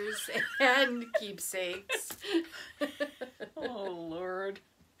Treasures and Keepsakes. Oh, Lord.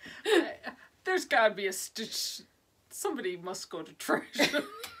 There's got to be a Stitch. Somebody must go to Treasure.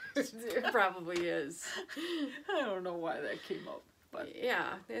 It probably is. I don't know why that came up. But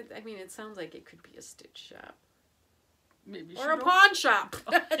yeah, I mean, it sounds like it could be a Stitch shop. Maybe or a pawn shop.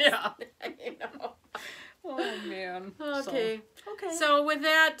 Yeah. You know. Oh, man. Okay. Okay. So with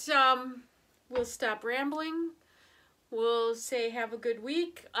that, we'll stop rambling. We'll say have a good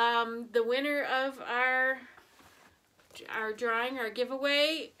week. The winner of our drawing, our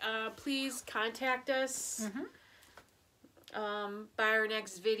giveaway, please contact us by our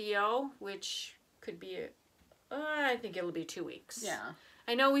next video, which could be, I think it'll be 2 weeks. Yeah.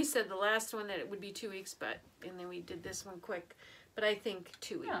 I know we said the last one that it would be 2 weeks, and then we did this one quick, but I think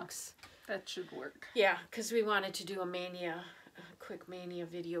 2 weeks. That should work. Yeah, because we wanted to do a quick Maynia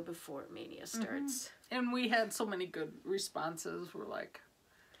video before Maynia starts. And we had so many good responses. We're like...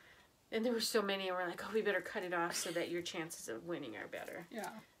 And there were so many, and we're like, oh, we better cut it off so that your chances of winning are better. Yeah.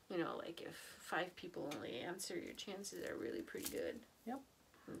 You know, like if 5 people only answer, your chances are really pretty good. Yep.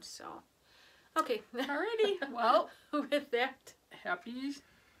 And so, okay. Alrighty. Well, with that, happy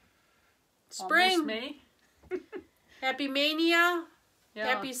spring. Almost May. Happy Maynia. Yeah.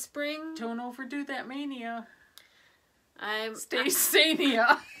 Happy spring. Don't overdo that mania. Stay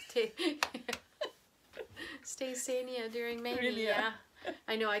sania. Stay sania during Maynia.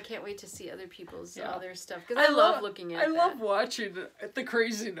 I know. I can't wait to see other people's other stuff because I love looking at. I love watching the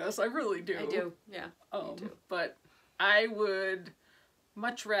craziness. I really do. I do. Yeah. Me too. But I would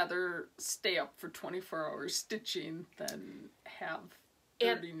much rather stay up for 24 hours stitching than have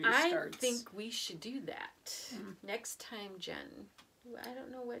 30 new starts. I think we should do that next time, Jen. I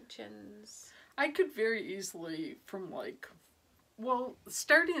don't know what Jen's... I could very easily from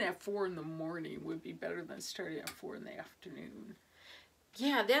starting at 4 in the morning would be better than starting at 4 in the afternoon.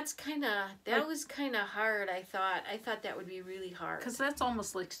 Yeah, that was kind of hard, I thought. I thought that would be really hard. Because that's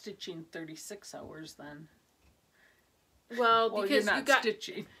almost like stitching 36 hours then. Well, because you're not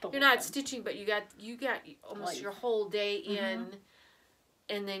stitching. You're not stitching, but you got almost your whole day in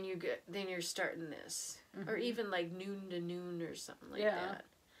and then you're starting this, or even like noon to noon or something like that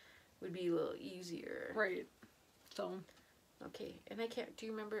would be a little easier. Right. So. Okay, and I can't. Do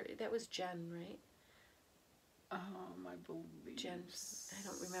you remember? That was Jen, right? I believe. Jen. I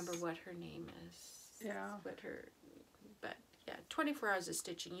don't remember what her name is. Yeah. But 24 hours of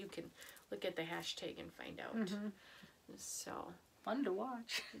stitching. You can look at the hashtag and find out. So. Fun to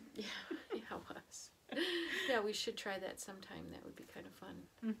watch. Yeah, it was. Yeah, we should try that sometime. That would be kind of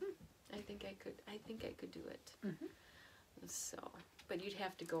fun. I think I could do it. So, but you'd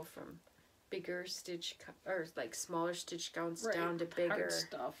have to go from bigger or like smaller stitch counts down to bigger hard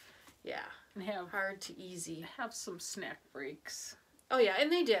stuff. Yeah, and have hard to easy. Have some snack breaks. Oh yeah,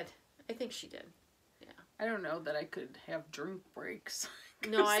 and they did. I think she did. Yeah. I don't know that I could have drink breaks.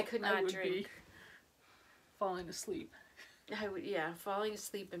 No, I could not drink. Be falling asleep. I would, falling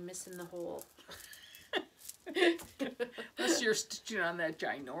asleep and missing the hole. Unless you're stitching on that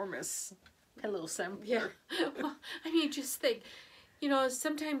ginormous pillow sampler. Yeah. Well, I mean, just think, you know,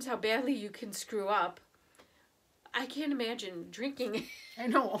 sometimes how badly you can screw up. I can't imagine drinking. I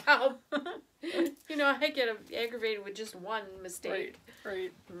know. You know, I get aggravated with just one mistake.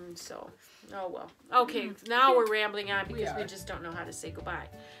 Right. So, oh well. Okay, now we're rambling on because we just don't know how to say goodbye.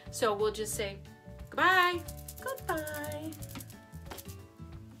 So we'll just say goodbye.